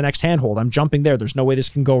 where's the next handhold? I'm jumping there. There's no way this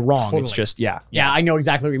can go wrong. Totally. It's just, Yeah, I know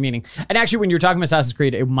exactly what you're meaning. And actually, when you were talking about Assassin's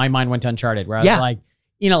Creed, my mind went to Uncharted, where I was like,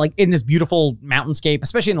 you know, like in this beautiful mountainscape,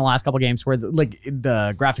 especially in the last couple of games where the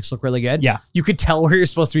graphics look really good. Yeah. You could tell where you're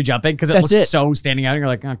supposed to be jumping because it looks so standing out. And you're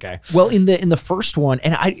like, okay. Well, in the first one,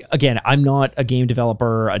 and I'm not a game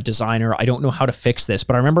developer, a designer. I don't know how to fix this,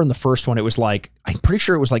 but I remember in the first one, it was like, I'm pretty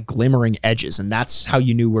sure it was like glimmering edges, and that's how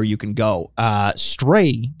you knew where you can go.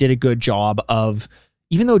 Stray did a good job of,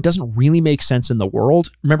 even though it doesn't really make sense in the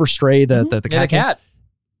world. Remember Stray, the cat?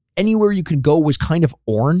 Anywhere you could go was kind of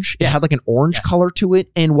orange. It had like an orange color to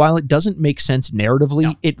it. And while it doesn't make sense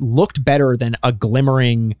narratively, it looked better than a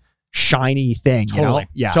glimmering, shiny thing. Totally.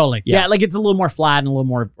 You know? Totally. Yeah. Like it's a little more flat and a little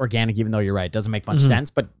more organic, even though you're right. It doesn't make much sense,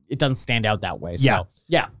 but it doesn't stand out that way. So,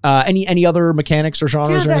 any other mechanics or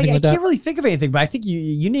genres or anything like that? I can't really think of anything, but I think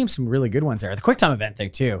you named some really good ones there. The QuickTime event thing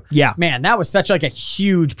too. Yeah. Man, that was such like a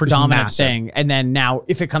huge predominant thing. And then now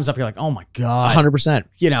if it comes up, you're like, oh my God. 100%.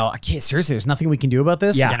 You know, I can't, seriously, there's nothing we can do about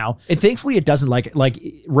this. Yeah. You know? And thankfully it doesn't like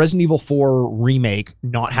Resident Evil 4 remake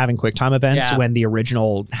not having QuickTime events when the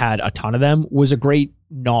original had a ton of them was a great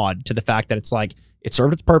nod to the fact that it's like, it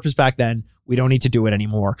served its purpose back then. We don't need to do it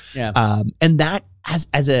anymore. Yeah. And that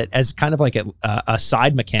as kind of like a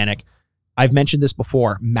side mechanic, I've mentioned this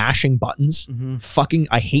before, mashing buttons. Fucking,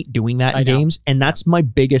 I hate doing that in games. And that's my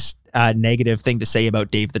biggest negative thing to say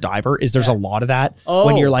about Dave the Diver is there's a lot of that.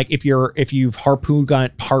 When you're like, if you've harpoon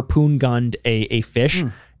gunned a fish,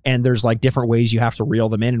 and there's like different ways you have to reel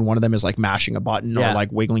them in, and one of them is like mashing a button or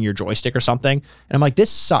like wiggling your joystick or something. And I'm like, this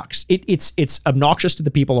sucks. It's obnoxious to the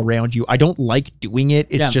people around you. I don't like doing it.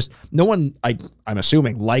 It's just no one, I'm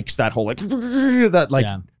assuming, likes that whole like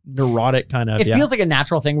neurotic kind of. It feels like a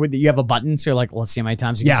natural thing where you have a button, so you're like, well, let's see how many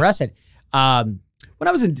times you can press it. When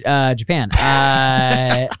I was in Japan,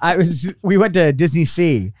 we went to Disney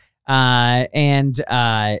Sea. And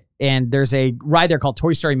there's a ride there called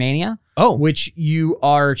Toy Story Mania. Which you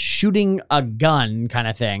are shooting a gun kind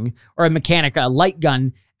of thing, or a light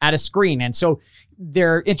gun at a screen. And so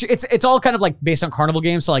it's all kind of like based on carnival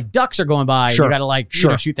games. So like ducks are going by, Sure. you got to like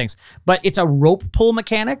Sure. shoot things. But it's a rope pull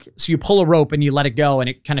mechanic. So you pull a rope and you let it go, and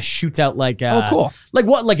it kind of shoots out like Oh, cool. like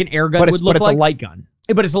what like an air gun But would it's look like. a light gun.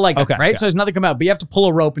 But it's a light gun, Okay, right? yeah. So there's nothing come out, but you have to pull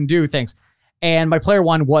a rope and do things. And my player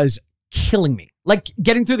one was killing me, like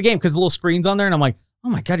getting through the game because the little screen's on there, and I'm like, oh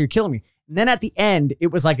my god, you're killing me. And then at the end,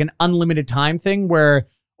 it was like an unlimited time thing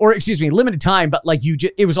limited time, but like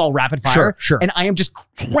it was all rapid fire. Sure. And I am just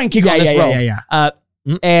cranking on this rope.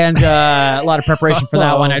 And a lot of preparation for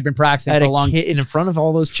that one. I'd been practicing Had for a a long kid in front of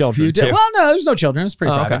all those children few too. days. Well, no, there's no children. It was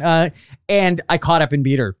pretty private. And I caught up and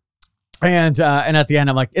beat her. And at the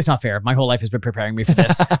end, I'm like, it's not fair. My whole life has been preparing me for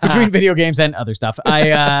this between video games and other stuff.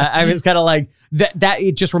 I was kind of like that.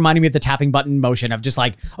 It just reminded me of the tapping button motion of just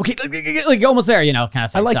like, okay, like almost there, kind of thing.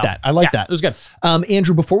 I like So, that. I like that. It was good.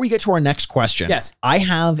 Andrew, before we get to our next question, Yes. I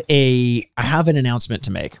have an announcement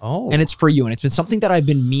to make. Oh. And it's for you. And it's been something that I've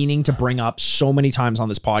been meaning to bring up so many times on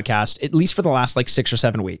this podcast, at least for the last like 6 or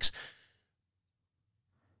 7 weeks.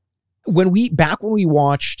 When we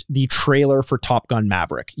watched the trailer for Top Gun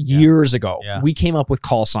Maverick years ago, Yeah. we came up with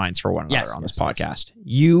call signs for one another on this podcast.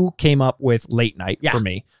 You came up with late night for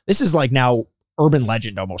me. This is like now urban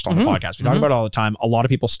legend almost on the podcast. We talk about it all the time. A lot of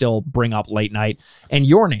people still bring up late night, and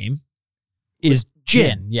your name is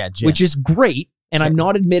Jin, Yeah, Jin. which is great. And I'm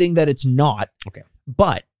not admitting that it's not. Okay.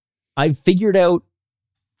 But I've figured out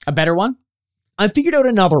a better one. I figured out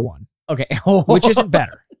another one, Okay. which isn't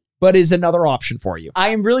better, but is another option for you. I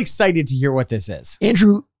am really excited to hear what this is.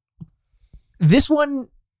 Andrew, this one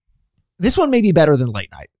may be better than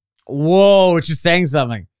late night Whoa, it's just saying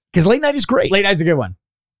something. because late night is great. Late night's a good one.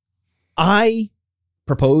 I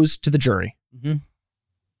proposed to the jury. Mhm.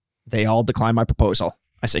 They all decline my proposal.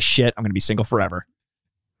 I say, shit, I'm going to be single forever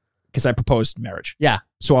because I proposed marriage. Yeah.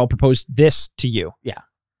 So I'll propose this to you. Yeah.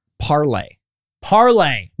 Parlay.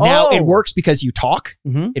 Parlay. Now, Oh. it works because you talk.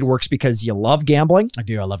 Mhm. It works because you love gambling. I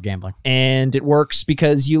do. I love gambling. And it works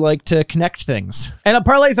because you like to connect things. And a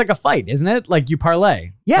parlay is like a fight, isn't it? Like you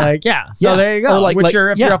parlay. Yeah. Like, yeah. So Yeah. there you go. Or like- if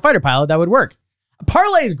you're yeah. a fighter pilot, that would work.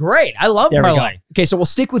 Parlay is great. I love There we go. parlay. Okay, so we'll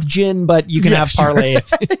stick with gin, but you can Yeah, have sure. parlay.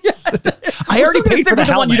 If, I already paid for the one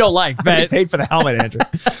helmet. you don't like, I already but paid for the helmet, Andrew.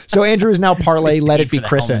 So Andrew is now parlay. Let it be for the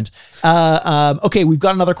christened. Okay, we've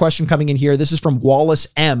got another question coming in here. This is from Wallace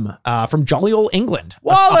M. From jolly old England.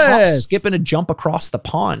 A hop, Wallace! skip, and a jump across the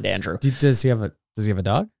pond, Andrew. does he have a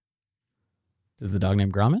dog? Does the dog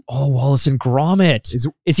name Gromit? Oh, Wallace and Gromit.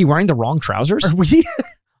 Is he wearing the wrong trousers?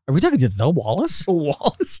 Are we talking to the Wallace?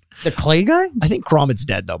 Wallace. The clay guy? I think Gromit's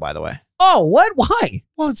dead though, by the way. Oh, what? Why?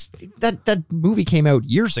 Well, it's that movie came out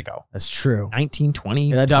years ago. That's true. 1920.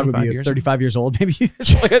 Yeah, that dog would 25 be years 35 years old, maybe.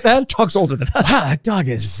 Look at This that. dog's older than us. Wow, that dog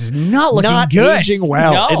is not looking Not good. aging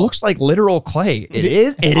well. No. It looks like literal clay. It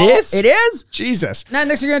is. It Oh, is. It is? Jesus. Now,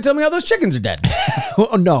 next you're going to tell me all those chickens are dead.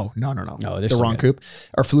 Oh, no. No, they're the still wrong good. coop.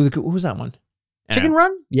 Or flew the coop. What was that one? Chicken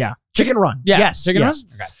Run? Yeah. Chicken Run. Yeah. Yes. Chicken yes.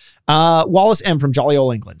 Run? Okay. Wallace M. from Jolly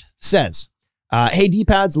Old England says, hey,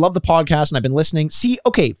 D-Pads, love the podcast, and I've been listening. See,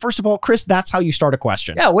 okay, first of all, Chris, that's how you start a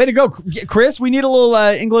question. Yeah, way to go, Chris. We need a little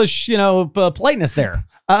English, politeness there.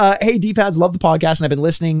 Hey, D-Pads, love the podcast, and I've been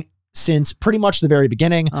listening since pretty much the very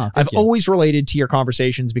beginning. Oh, thank I've you. always related to your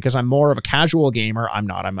conversations because I'm more of a casual gamer. I'm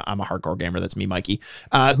not. I'm a hardcore gamer. That's me, Mikey,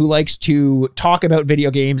 who likes to talk about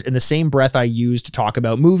video games in the same breath I use to talk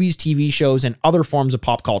about movies, TV shows, and other forms of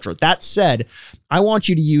pop culture. That said, I want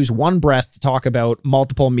you to use one breath to talk about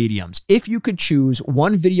multiple mediums. If you could choose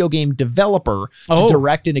one video game developer to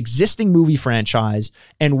direct an existing movie franchise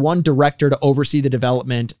and one director to oversee the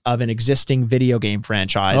development of an existing video game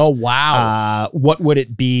franchise. Oh, wow. What would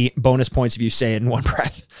it be? Bonus points if you say it in one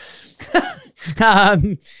breath.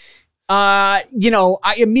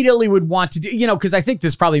 I immediately would want to do, because I think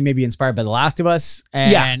this probably may be inspired by The Last of Us.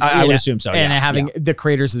 And, Yeah, I would assume so. And yeah, having the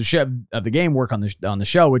creators of the show, of the game work on the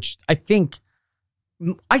show, which I think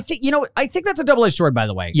that's a double-edged sword, by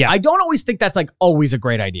the way. Yeah. I don't always think that's like always a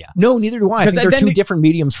great idea. No, neither do I. I 'Cause think they're then two the- different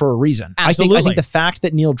mediums for a reason. I Absolutely. think the fact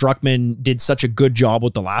that Neil Druckmann did such a good job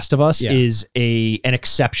with The Last of Us Yeah. is an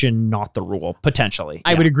exception, not the rule, potentially.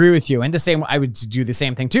 I would agree with you. And I would do the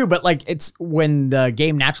same thing too. But like, it's when the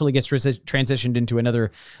game naturally gets transitioned into another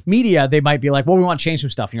media, they might be like, well, we want to change some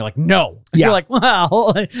stuff. And you're like, no. And Yeah. You're like,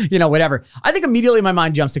 well, whatever. I think immediately my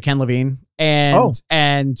mind jumps to Ken Levine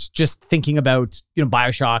and just thinking about,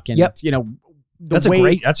 BioShock and, Yep. that's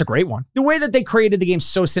a great one. the way that they created the game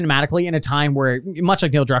so cinematically in a time where, much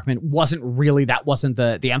like Neil Druckmann, wasn't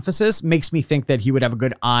the emphasis, makes me think that he would have a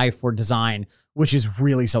good eye for design, which is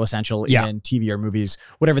really so essential in TV or movies,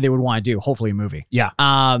 whatever they would want to do, hopefully a movie. Yeah.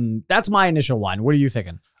 That's my initial one. What are you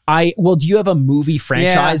thinking? Well, do you have a movie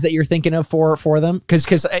franchise that you're thinking of for them? Because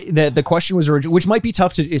the question was original, which might be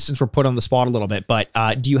tough to since we're put on the spot a little bit. But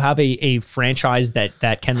do you have a franchise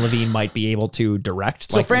that Ken Levine might be able to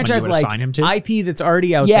direct? So franchise like assign him to? IP that's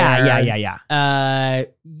already out there.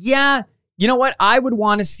 Yeah. You know what? I would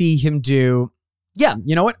want to see him do. Yeah.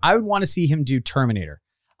 You know what? I would want to see him do Terminator.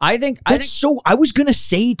 I think I was gonna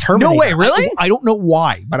say Terminator. No way, really? I don't know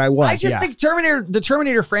why, but I was. I just think the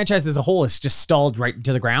Terminator franchise as a whole is just stalled right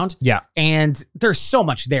to the ground. Yeah. And there's so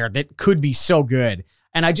much there that could be so good.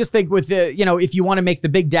 And I just think with the, if you want to make the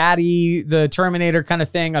Big Daddy, the Terminator kind of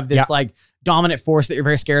thing of this like dominant force that you're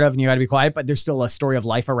very scared of and you got to be quiet, but there's still a story of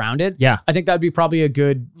life around it. Yeah. I think that'd be probably a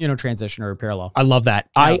good, transition or a parallel. I love that.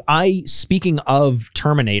 Yeah. I speaking of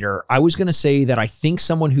Terminator, I was going to say that I think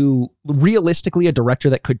someone who realistically a director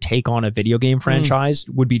that could take on a video game franchise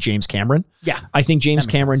would be James Cameron. Yeah. I think James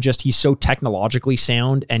Cameron he's so technologically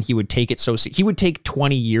sound and he would take it he would take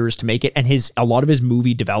 20 years to make it. And a lot of his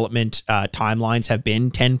movie development timelines have been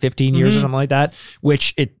 10, 15 years or something like that,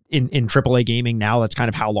 which in AAA gaming now, that's kind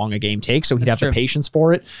of how long a game takes. So he'd have the patience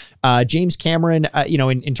for it. James Cameron,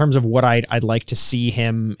 in terms of what I'd like to see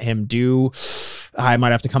him do, I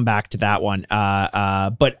might have to come back to that one.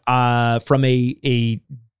 But from a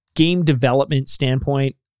game development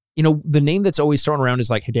standpoint, the name that's always thrown around is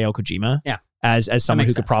like Hideo Kojima. Yeah. As someone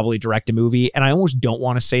who could probably direct a movie. And I almost don't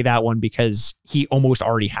want to say that one because he almost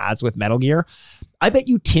already has with Metal Gear. I bet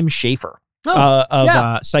you Tim Schafer of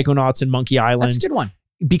Psychonauts and Monkey Island. That's a good one.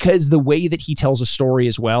 Because the way that he tells a story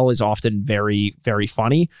as well is often very, very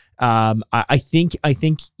funny. I think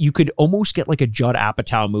you could almost get like a Judd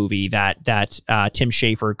Apatow movie that Tim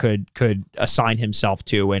Schafer could assign himself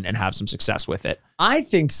to and have some success with it. I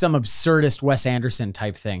think some absurdist Wes Anderson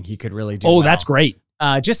type thing he could really do. Oh, that's great.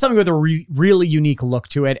 Just something with a really unique look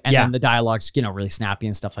to it. And then the dialogue's, really snappy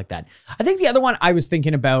and stuff like that. I think the other one I was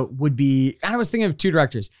thinking about would be, I was thinking of two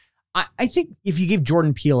directors. I think if you give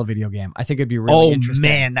Jordan Peele a video game, I think it'd be really interesting.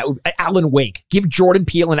 Oh man, that would Alan Wake. Give Jordan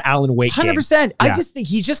Peele an Alan Wake 100%. Yeah. I just think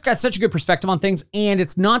he's just got such a good perspective on things. And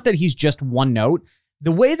it's not that he's just one note.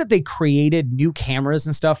 The way that they created new cameras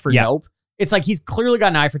and stuff for Nope, it's like he's clearly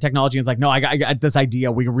got an eye for technology. And it's like, no, I got this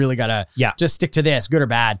idea. We really got to just stick to this, good or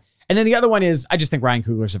bad. And then the other one is, I just think Ryan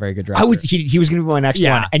Coogler's a very good director. He was going to be my next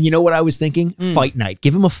one. And you know what I was thinking? Fight Night.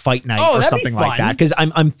 Give him a Fight Night or something like that. Because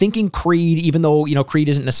I'm thinking Creed, even though, Creed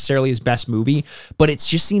isn't necessarily his best movie, but it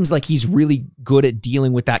just seems like he's really good at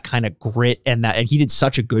dealing with that kind of grit and he did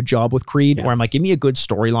such a good job with Creed where I'm like, give me a good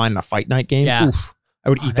storyline in a Fight Night game. Yeah. Oof. I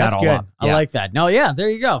would eat that all up. I like that. No, there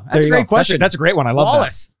you go. That's a great question. That's a great one. I love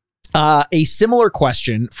that. A similar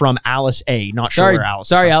question from Alice A. Not sure where Alice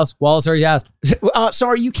is from. Alice. Wallace already asked.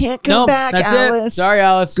 Sorry, you can't come back, that's Alice. Sorry,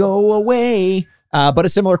 Alice. Go away. But a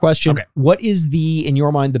similar question. Okay. What is in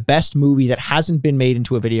your mind, the best movie that hasn't been made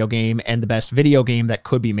into a video game and the best video game that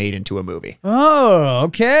could be made into a movie? Oh,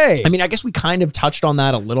 okay. I mean, I guess we kind of touched on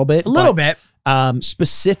that a little bit.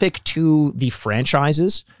 Specific to the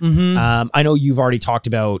franchises. I know you've already talked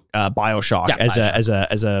about BioShock as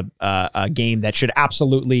a game that should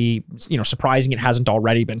absolutely, surprising it hasn't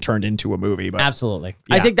already been turned into a movie. But absolutely,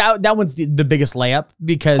 I think that one's the biggest layup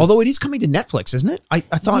because although it is coming to Netflix, isn't it? I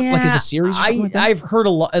thought like as a series. Or something like that? I've heard a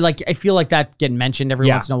lot. Like I feel like that getting mentioned every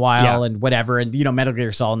once in a while and whatever. And Metal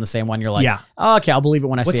Gear Solid in the same one. You're like, oh, okay, I'll believe it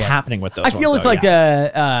when I see it. What's happening with those? I feel it's like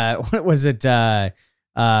what was it?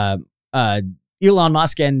 Elon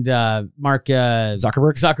Musk and Mark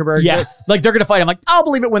Zuckerberg. Yeah. Like they're going to fight. I'm like, I'll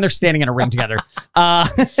believe it when they're standing in a ring together. But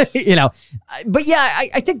yeah,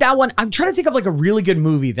 I think that one, I'm trying to think of like a really good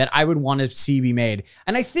movie that I would want to see be made.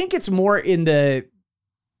 And I think it's more in the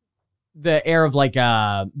air of like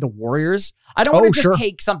the Warriors. I don't want to just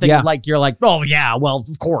take something like you're like, oh yeah, well,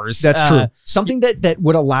 of course. That's true. Something that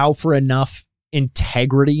would allow for enough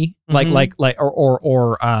integrity,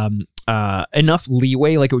 or enough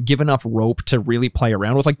leeway, like it would give enough rope to really play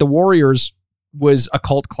around with. Like the Warriors was a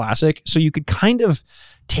cult classic, so you could kind of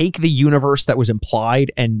take the universe that was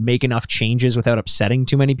implied and make enough changes without upsetting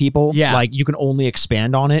too many people. Yeah. Like you can only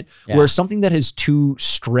expand on it. Yeah. Whereas something that is too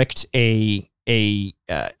strict a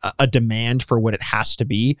demand for what it has to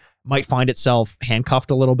be might find itself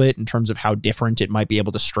handcuffed a little bit in terms of how different it might be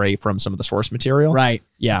able to stray from some of the source material. Right.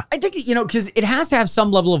 Yeah. I think, because it has to have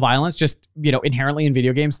some level of violence, just, inherently in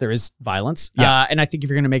video games, there is violence. Yeah. And I think if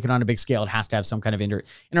you're going to make it on a big scale, it has to have some kind of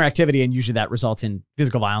interactivity. And usually that results in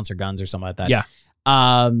physical violence or guns or something like that. Yeah.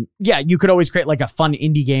 You could always create like a fun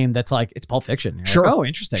indie game that's like, it's Pulp Fiction. You're sure. Like, oh,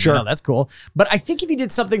 interesting. Sure. That's cool. But I think if you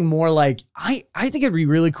did something more like, I think it'd be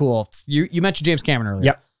really cool. You mentioned James Cameron earlier.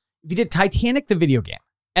 Yeah. If you did Titanic, the video game,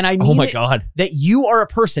 And I Oh mean my God. that you are a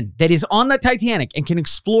person that is on the Titanic and can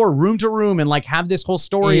explore room to room and like have this whole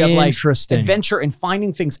story of like Interesting. adventure and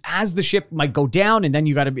finding things as the ship might go down. And then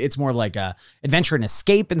you got to, it's more like a adventure and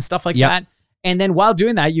escape and stuff like Yep. that. And then while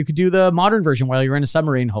doing that, you could do the modern version while you're in a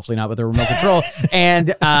submarine, hopefully not with a remote control.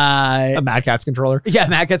 And A Mad Catz controller. yeah,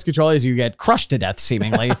 Mad Catz control is you get crushed to death,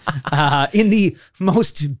 seemingly, in the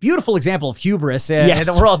most beautiful example of hubris in Yes.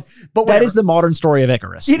 the world. But That whatever. is the modern story of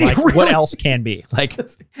Icarus. It Like, really- what else can be? Like,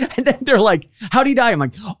 And then they're like, "How do you die?" I'm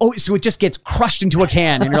like, "Oh, so it just gets crushed into a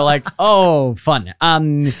can." And you're like, "Oh, fun."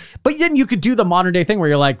 But then you could do the modern day thing where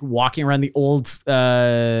you're like walking around the old,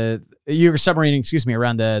 your submarine,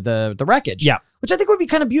 around the wreckage. Yeah. which I think would be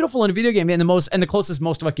kind of beautiful in a video game, and the closest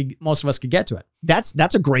most of us could get to it.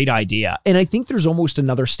 that's a great idea. And I think there's almost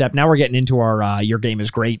another step. Now we're getting into our your game is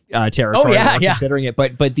great territory. Oh, yeah, We're yeah. considering it,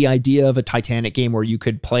 but the idea of a Titanic game where you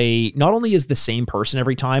could play not only as the same person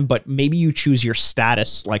every time, but maybe you choose your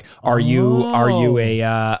status. Like, are you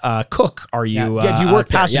a cook? Are you Yeah, do you work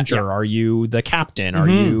a there? Yeah, passenger? yeah. Are you the captain? Are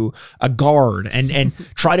you a guard? And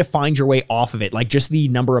try to find your way off of it. Like, just the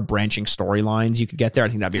number of branching storylines you could get there. I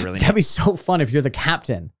think that'd be really nice. That'd be so fun if you're the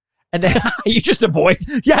captain. And then You just avoid.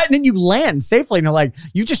 yeah, and then you land safely and you're like,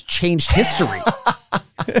 you just changed history.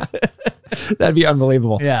 That'd be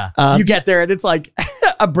unbelievable. Yeah. Um, You get there and it's like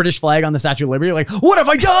a British flag on the Statue of Liberty. You're like, what have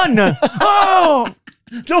I done? Oh,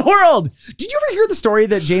 the world. Did you ever hear the story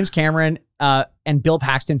that James Cameron and Bill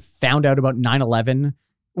Paxton found out about 9/11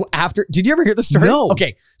 after? Did you ever hear the story? No.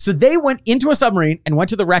 Okay. So they went into a submarine and went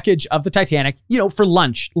to the wreckage of the Titanic, for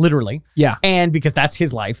lunch, literally. Yeah. And because that's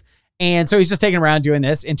his life. And so he's just taking around doing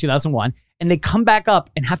this in 2001. And they come back up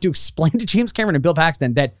and have to explain to James Cameron and Bill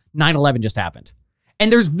Paxton that 9/11 just happened.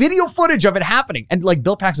 And there's video footage of it happening. And like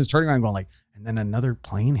Bill Paxton's turning around going like, and then another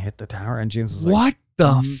plane hit the tower. And James is like, What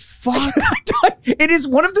the fuck? It is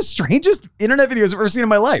one of the strangest internet videos I've ever seen in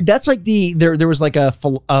my life. That's like there was like a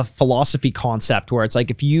philosophy concept where it's like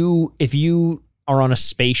if you are on a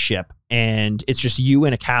spaceship and it's just you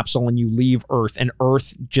in a capsule and you leave Earth and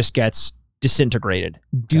Earth just gets disintegrated,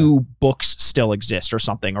 do books still exist or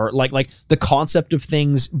something? Or like the concept of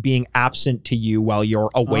things being absent to you while you're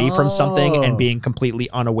away from something and being completely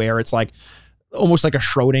unaware. It's like almost like a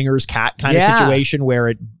Schrodinger's cat kind of situation where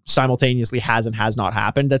it simultaneously has and has not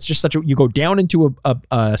happened. That's just such a, you go down into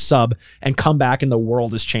a sub and come back and the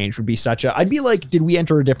world has changed would be such a, I'd be like, did we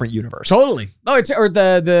enter a different universe? Totally. Oh, it's, or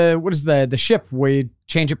what is the ship where you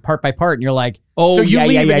change it part by part and you're like, Oh, so you yeah,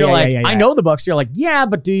 leave yeah, and yeah, you're yeah, like, yeah, yeah. I know the books. You're like, yeah,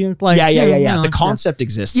 but do you like, Yeah. know, The concept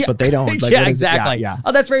exists, Yeah. but they don't. Like, yeah, what is it? exactly. Yeah.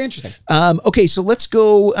 Oh, that's very interesting. Okay, so let's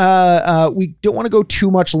go. We don't want to go too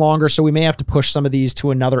much longer, so we may have to push some of these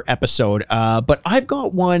to another episode. But I've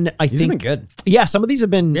got one. These have been good. Yeah, some of these have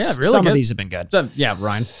been. Yeah, really some good. of these have been good. So, yeah,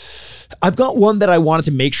 Ryan. I've got one that I wanted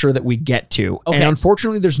to make sure that we get to. Okay. And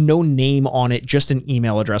unfortunately, there's no name on it, just an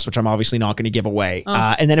email address, which I'm obviously not going to give away.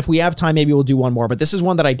 And then if we have time, maybe we'll do one more. But this is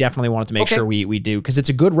one that I definitely wanted to make sure we do, because it's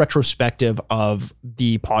a good retrospective of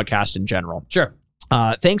the podcast in general. Sure.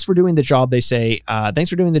 Thanks for doing the job, they say. Thanks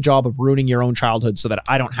for doing the job of ruining your own childhood so that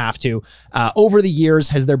I don't have to. Over the years,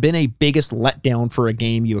 has there been a biggest letdown for a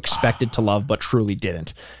game you expected to love but truly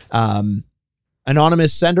didn't?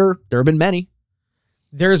 Anonymous sender, there have been many.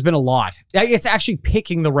 There's been a lot. It's actually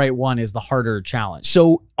picking the right one is the harder challenge.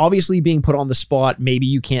 So obviously being put on the spot, maybe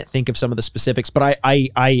you can't think of some of the specifics, but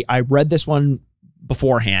I read this one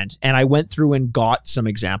beforehand and I went through and got some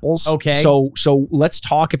examples. Okay. So let's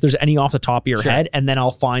talk if there's any off the top of your Sure. head, and then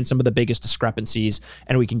I'll find some of the biggest discrepancies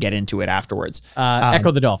and we can get into it afterwards.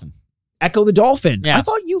 Echo the Dolphin. Echo the Dolphin. Yeah. I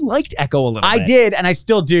thought you liked Echo a little bit. I did, and I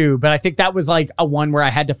still do, but I think that was like a one where I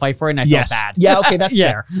had to fight for it, and I felt bad. Yeah, okay, that's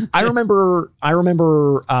Yeah. fair. I remember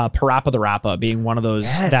Parappa the Rappa being one of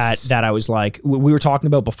those that I was like, we were talking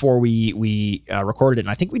about before we recorded it, and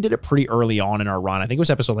I think we did it pretty early on in our run. I think it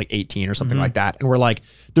was episode like 18 or something like that. And we're like,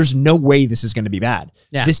 there's no way this is going to be bad.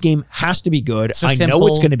 Yeah. This game has to be good. So I know simple.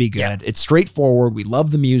 it's going to be good. Yeah. It's straightforward. We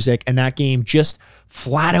love the music, and that game just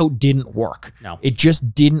flat out didn't work. No. It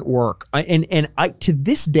just didn't work. And I to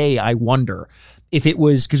this day, I wonder if it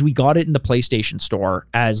was because we got it in the PlayStation Store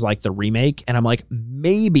as like the remake, and I'm like,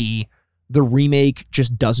 maybe the remake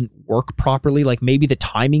just doesn't work properly. Like maybe the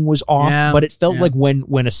timing was off, Yeah, but it felt yeah. like when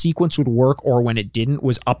a sequence would work or when it didn't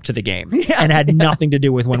was up to the game and had nothing to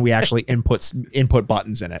do with when we actually input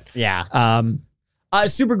buttons in it. Yeah.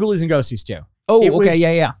 Super Ghoulies and Ghosties too. Oh, It okay, was-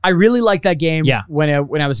 yeah. I really liked that game Yeah. when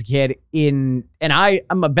I was a kid. And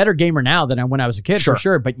I'm a better gamer now than when I was a kid Sure. for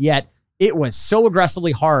sure. But yet it was so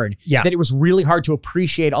aggressively hard Yeah. that it was really hard to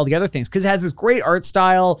appreciate all the other things because it has this great art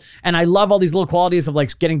style. And I love all these little qualities of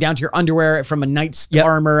like getting down to your underwear from a knight's Yep.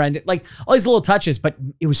 armor and like all these little touches. But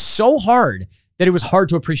it was so hard that it was hard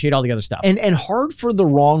to appreciate all the other stuff. And hard for the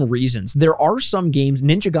wrong reasons. There are some games,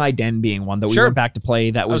 Ninja Gaiden being one that we went back to play,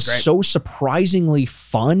 that was great. so surprisingly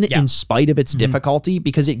fun in spite of its difficulty,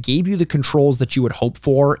 because it gave you the controls that you would hope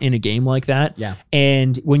for in a game like that. Yeah.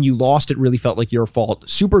 And when you lost, it really felt like your fault.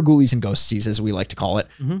 Super Ghoulies and Ghosties, as we like to call it,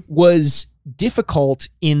 was difficult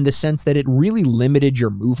in the sense that it really limited your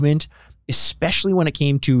movement, especially when it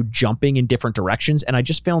came to jumping in different directions. And I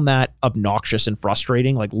just found that obnoxious and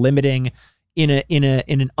frustrating, like limiting in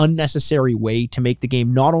an unnecessary way to make the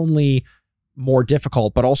game not only more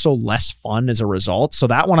difficult, but also less fun as a result. So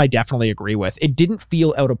that one I definitely agree with. It didn't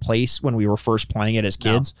feel out of place when we were first playing it as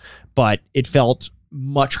kids, but it felt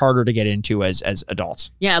much harder to get into as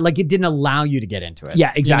adults. Yeah, like it didn't allow you to get into it.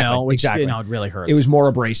 Yeah, exactly. Which, exactly. it really hurts. It was more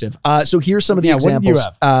abrasive. So here's some of the What did you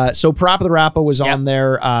examples. have? So Parappa the Rappa was on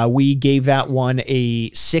there. We gave that one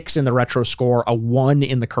a 6 in the retro score, a 1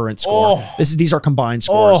 in the current score. These are combined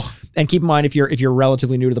scores. And keep in mind, if you're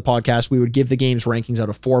relatively new to the podcast, we would give the game's rankings out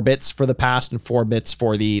of 4 bits for the past and 4 bits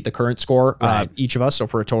for the current score, each of us. So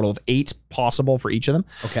for a total of 8 possible for each of them.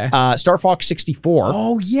 Okay. Star Fox 64.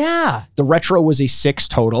 Oh yeah. The retro was a 6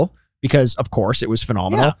 total because, of course, it was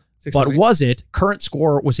phenomenal. Yeah. But was it? Current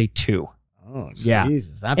score was a 2. Oh Yeah.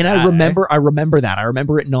 Jesus. And I remember that. I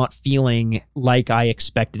remember it not feeling like I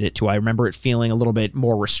expected it to. I remember it feeling a little bit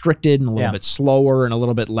more restricted and a little bit slower and a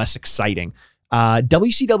little bit less exciting.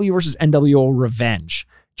 WCW versus NWO Revenge.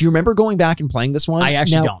 Do you remember going back and playing this one? I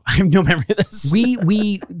actually don't. I have no memory of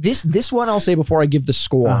this. This one I'll say before I give the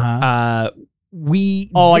score. I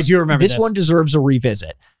do remember this one deserves a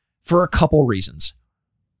revisit for a couple reasons.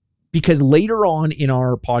 Because later on in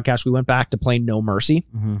our podcast, we went back to play No Mercy,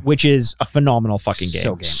 which is a phenomenal fucking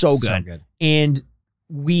game. So good. And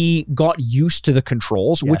we got used to the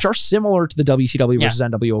controls, which are similar to the WCW versus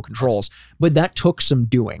NWO controls, but that took some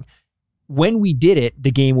doing. When we did it,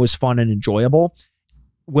 the game was fun and enjoyable.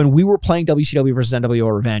 When we were playing WCW versus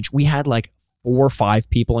NWO Revenge, we had like 4 or 5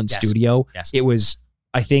 people in studio. It was,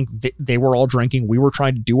 I think they were all drinking. We were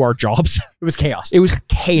trying to do our jobs. It was chaos. It was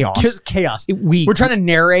chaos. It was chaos. We're trying to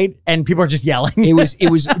narrate and people are just yelling. It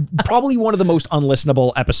was probably one of the most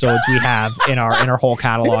unlistenable episodes we have in our whole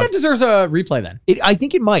catalog. Maybe that deserves a replay then. I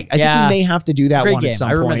think it might. I think we may have to do that one at some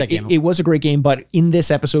point. That game. It was a great game, but in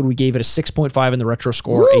this episode, we gave it a 6.5 in the retro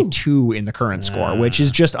score, a 2 in the current score, which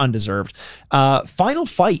is just undeserved. Final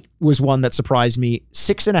Fight was one that surprised me.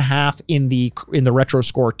 6.5 in the retro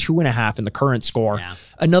score, 2.5 in the current score. Yeah.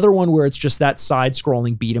 Another one where it's just that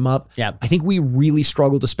side-scrolling beat 'em up. Yeah. I think we really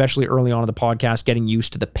struggled, especially early on in the podcast, getting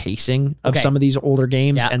used to the pacing of some of these older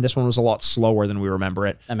games, and this one was a lot slower than we remember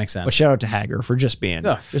it. That makes sense. But shout out to Hager for just being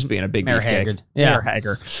a big beefcake. Mayor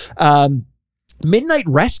Hager. Midnight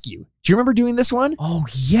Rescue. Do you remember doing this one? Oh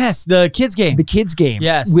yes, the kids game. The kids game.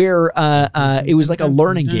 Yes. Where it was like a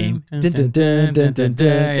learning game.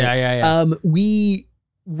 We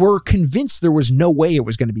were convinced there was no way it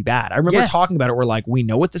was going to be bad. I remember talking about it. We're like, we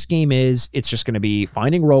know what this game is. It's just going to be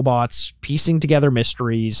finding robots, piecing together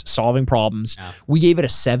mysteries, solving problems. Yeah. We gave it a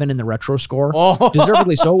 7 in the retro score.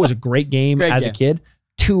 Deservedly so. It was a great game as a kid.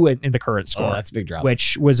 2 in the current score. That's a big drop.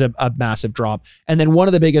 Which was a massive drop. And then one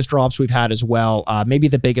of the biggest drops we've had as well, maybe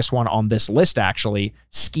the biggest one on this list actually,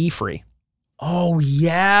 Ski Free. Oh,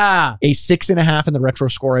 yeah. A 6.5 in the retro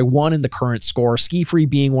score, a 1 in the current score. Ski Free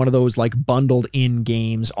being one of those like bundled in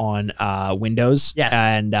games on Windows. Yes.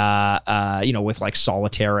 And, with like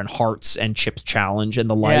Solitaire and Hearts and Chips Challenge and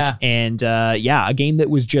the like. Yeah. And a game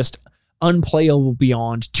that was just unplayable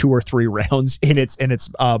beyond 2 or 3 rounds in its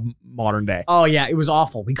modern day. Oh yeah, it was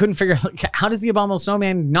awful. We couldn't figure out how does the Abominable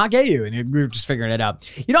Snowman not get you, and we were just figuring it out.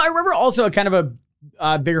 I remember also a kind of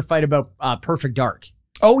a bigger fight about Perfect Dark.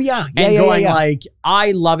 Oh yeah, like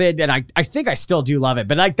I love it, and I think I still do love it.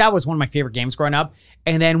 But like that was one of my favorite games growing up,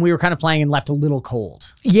 and then we were kind of playing and left a little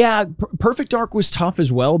cold. Yeah, Perfect Dark was tough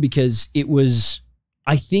as well because it was.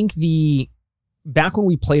 I think back when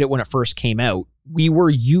we played it when it first came out, we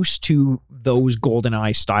were used to those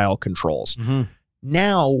GoldenEye style controls. Mm-hmm.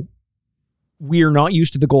 Now, we are not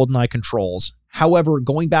used to the GoldenEye controls. However,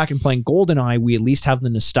 going back and playing GoldenEye, we at least have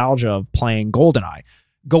the nostalgia of playing GoldenEye.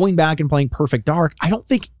 Going back and playing Perfect Dark, I don't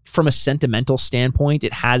think from a sentimental standpoint,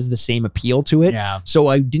 it has the same appeal to it. Yeah. So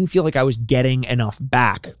I didn't feel like I was getting enough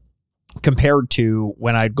back compared to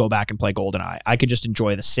when I'd go back and play GoldenEye. I could just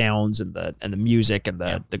enjoy the sounds and the music and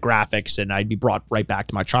the graphics, and I'd be brought right back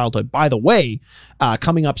to my childhood. By the way,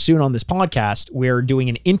 coming up soon on this podcast, we're doing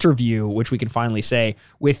an interview, which we can finally say,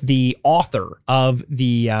 with the author of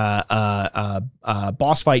the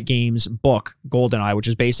Boss Fight Games book, GoldenEye, which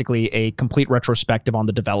is basically a complete retrospective on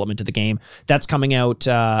the development of the game. That's coming out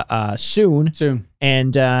soon.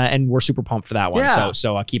 And we're super pumped for that one. Yeah.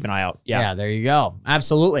 So keep an eye out. Yeah. There you go.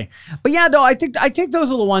 Absolutely. But yeah, no, I think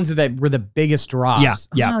those are the ones that were the biggest drops.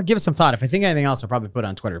 Yeah. Give it some thought. If I think anything else, I'll probably put it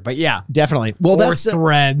on Twitter. But yeah, Definitely. Well, or that's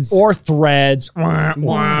Threads.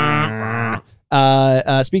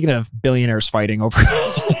 Speaking of billionaires fighting over.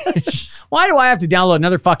 Why do I have to download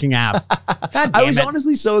another fucking app? God damn I was it.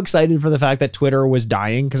 honestly so excited for the fact that Twitter was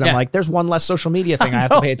dying because I'm Yeah. like, there's one less social media thing I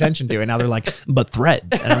have to pay attention to. And now they're like, but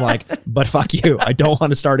Threads. And I'm like, but fuck you. I don't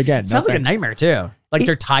want to start again. Sounds like a thanks. nightmare too. Like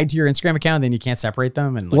they're tied to your Instagram account, and then you can't separate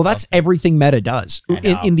them. And like, Well, that's everything Meta does. I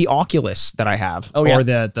know. In the Oculus that I have, Oh, yeah. or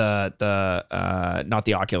the not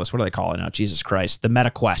the Oculus. What do they call it now? Jesus Christ, the Meta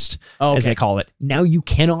Quest, Oh, as okay. they call it. Now you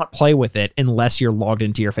cannot play with it unless you're logged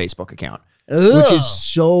into your Facebook account, which is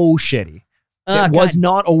so shitty. It was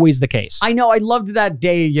not always the case. I know. I loved that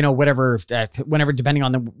day, whenever, depending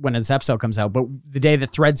on when this episode comes out, but the day that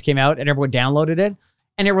Threads came out and everyone downloaded it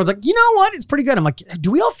and everyone's like, you know what? It's pretty good. I'm like,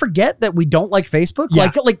 do we all forget that we don't like Facebook? Yeah.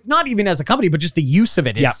 Like not even as a company, but just the use of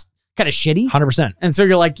it is kind of shitty. 100%. And so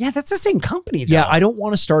you're like, yeah, that's the same company. Though. Yeah, I don't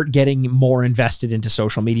want to start getting more invested into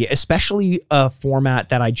social media, especially a format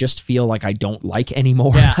that I just feel like I don't like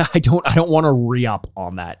anymore. Yeah. I don't want to re-up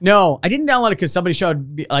on that. No, I didn't download it because somebody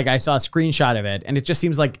showed, like, I saw a screenshot of it and it just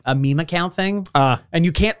seems like a meme account thing. And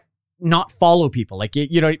you can't not follow people. Like,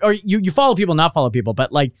 or you follow people, not follow people,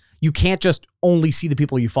 but like, you can't just only see the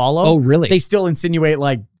people you follow. Oh, really? They still insinuate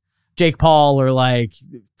like Jake Paul or like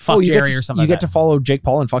fuck Jerry or something. You get to follow Jake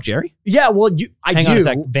Paul and fuck Jerry? Yeah, well, I Hang do. on a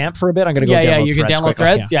sec. Vamp for a bit. I'm going to go download you can Threads download quickly.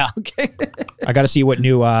 Threads. Yeah. Yeah, okay. I got to see what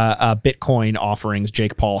new Bitcoin offerings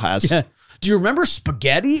Jake Paul has. Yeah. Do you remember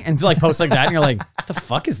spaghetti? And to like post like that, and you're like, what the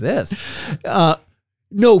fuck is this?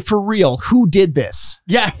 No, for real. Who did this?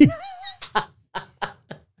 Yeah.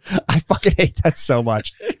 I fucking hate that so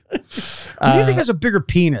much. Who do you think has a bigger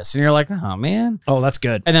penis? And you're like, oh man. Oh, that's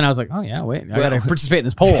good. And then I was like, oh yeah, wait, I gotta participate in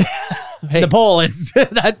this poll. Hey. The poll is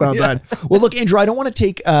that's Well done. Well, look, Andrew, I don't want to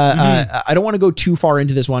take, I don't want to go too far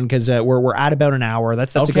into this one because we're at about an hour.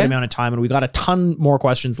 That's a Okay. good amount of time, and we got a ton more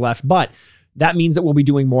questions left. But that means that we'll be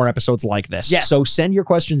doing more episodes like this. Yes. So send your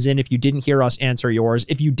questions in if you didn't hear us answer yours.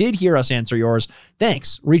 If you did hear us answer yours,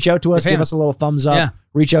 thanks. Reach out to us, You're give us a little thumbs up. Yeah.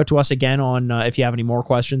 Reach out to us again on if you have any more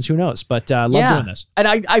questions. Who knows? But love doing this. And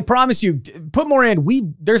I promise you, put more in.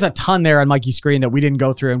 There's a ton there on Mikey's screen that we didn't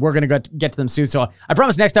go through, and we're gonna get to them soon. So I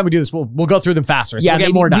promise next time we do this, we'll go through them faster. So Yeah, we'll get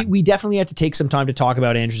maybe more done. we definitely had to take some time to talk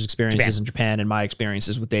about Andrew's experiences in Japan and my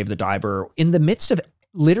experiences with Dave the Diver in the midst of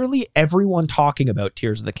literally everyone talking about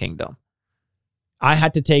Tears of the Kingdom. I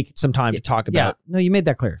had to take some time to talk about. No, you made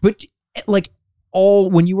that clear. But like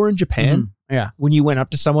when you were in Japan, Yeah. when you went up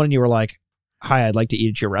to someone and you were like, "Hi, I'd like to eat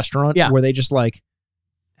at your restaurant." Yeah. Were they just like,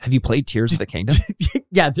 "Have you played Tears of the Kingdom?"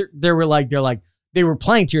 Yeah, they were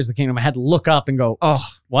playing Tears of the Kingdom. I had to look up and go, Oh.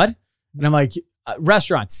 what? And I'm like,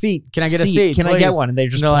 restaurant, seat. Can I get a seat? Can I get please?" one? And they're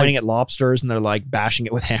just And they're pointing like, at lobsters and they're like bashing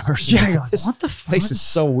it with hammers. Yeah, you're like, This what the fuck? place is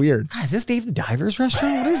so weird. God, is this Dave the Diver's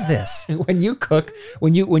restaurant? What is this? When you cook,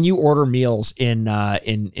 when you order meals in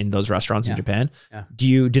those restaurants in Japan, Yeah.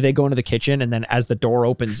 do they go into the kitchen and then as the door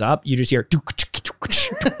opens up, you just hear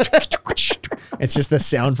it's just the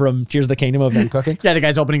sound from Tears of the Kingdom of them cooking. Yeah, the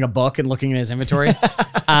guy's opening a book and looking at his inventory.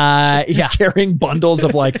 Yeah. Carrying bundles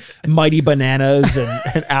of like mighty bananas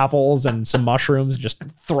and apples and some mushrooms, just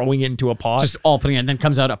throwing it into a pot. Just all putting it, and then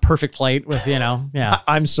comes out a perfect plate with, yeah.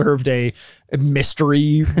 I'm served a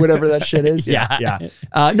mystery, whatever that shit is. Yeah.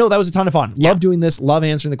 No, that was a ton of fun. Love doing this. Love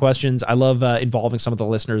answering the questions. I love involving some of the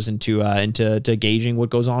listeners into gauging what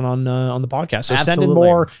goes on the podcast. So send in Absolutely.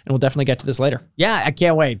 more, and we'll definitely get to this later. Yeah, I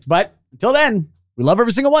can't wait. But until then, we love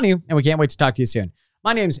every single one of you, and we can't wait to talk to you soon.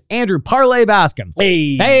 My name's Andrew Parlay Bascom.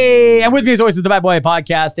 Hey, and with me as always is the Bad Boy of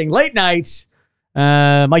Podcasting, late nights.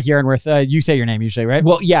 Mikey Aaronworth, you say your name usually, right?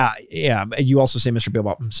 Well, yeah. You also say Mr.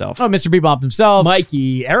 Bebop himself. Oh, Mr. Bebop himself.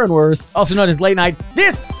 Mikey Aaronworth. Also known as Late Night.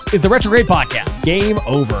 This is the Retrograde Podcast. Game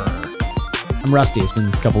over. I'm rusty. It's been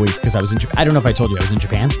a couple weeks because I was in Japan. I don't know if I told you I was in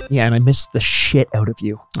Japan. Yeah, and I missed the shit out of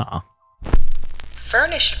you.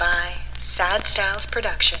 Furnished by Sad Styles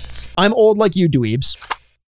Productions. I'm old like you dweebs.